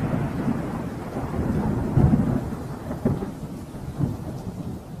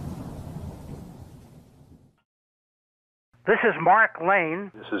 This is Mark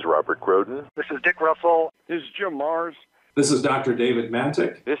Lane. This is Robert Groden. This is Dick Russell. This is Jim Mars. This is Dr. David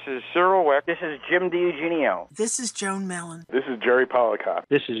Mantic. This is Cyril Weck. This is Jim DiEugenio. This is Joan Mellon. This is Jerry Policott.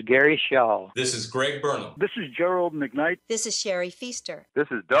 This is Gary Shaw. This is Greg Burnham. This is Gerald McKnight. This is Sherry Feaster. This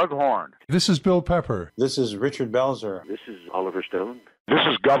is Doug Horn. This is Bill Pepper. This is Richard Belzer. This is Oliver Stone. This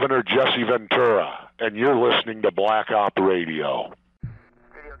is Governor Jesse Ventura, and you're listening to Black Op Radio.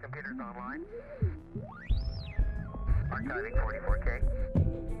 Video computers online. Archiving 44K.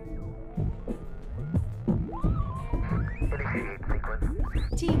 Initiate sequence.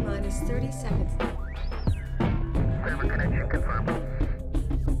 T-minus 30 seconds. Server connection confirmed.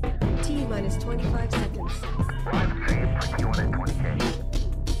 T-minus 25 seconds. Live stream for Q1 at 20K.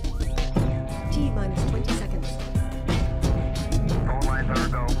 T-minus 20 seconds. Phone lines are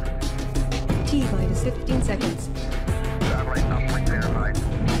go. T-minus 15 seconds. Satellite uplink verified.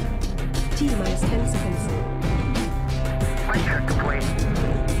 T-minus 10 seconds. Flight check complete.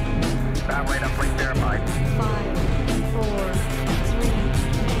 Satellite uplink verified. 5, 4, 3,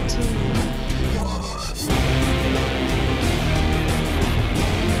 2, 1.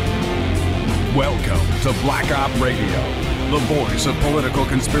 Welcome to Black Op Radio, the voice of political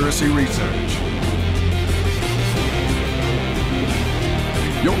conspiracy research.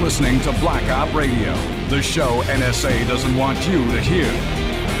 You're listening to Black Op Radio, the show NSA doesn't want you to hear.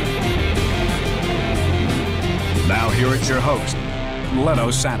 Now here is your host, Len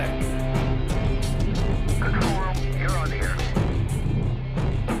Osanic. Control room, you're on the air.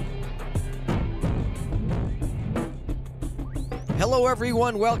 Hello,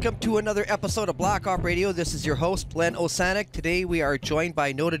 everyone. Welcome to another episode of Black Op Radio. This is your host, Len Osanic. Today we are joined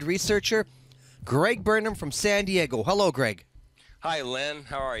by noted researcher Greg Burnham from San Diego. Hello, Greg. Hi, Len.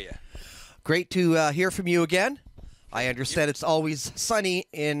 How are you? Great to hear from you again. I understand it's always sunny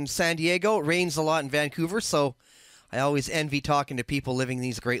in San Diego. It rains a lot in Vancouver, so I always envy talking to people living in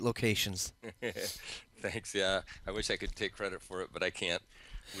these great locations. Thanks. Yeah, I wish I could take credit for it, but I can't.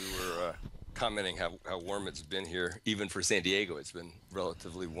 We were commenting how warm it's been here. Even for San Diego, it's been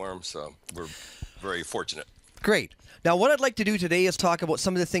relatively warm, so we're very fortunate. Great. Now, what I'd like to do today is talk about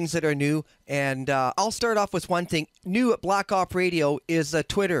some of the things that are new, and I'll start off with one thing. New at Black Op Radio is a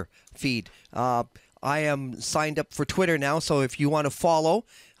Twitter feed. I am signed up for Twitter now, so if you want to follow,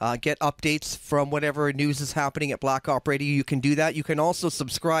 get updates from whatever news is happening at Black Op Radio, you can do that. You can also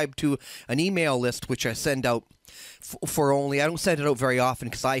subscribe to an email list, which I send out for only, I don't send it out very often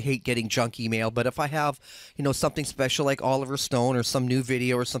because I hate getting junk email, but if I have, something special like Oliver Stone or some new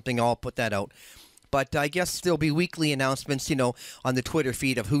video or something, I'll put that out. But I guess there'll be weekly announcements, on the Twitter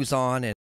feed of who's on and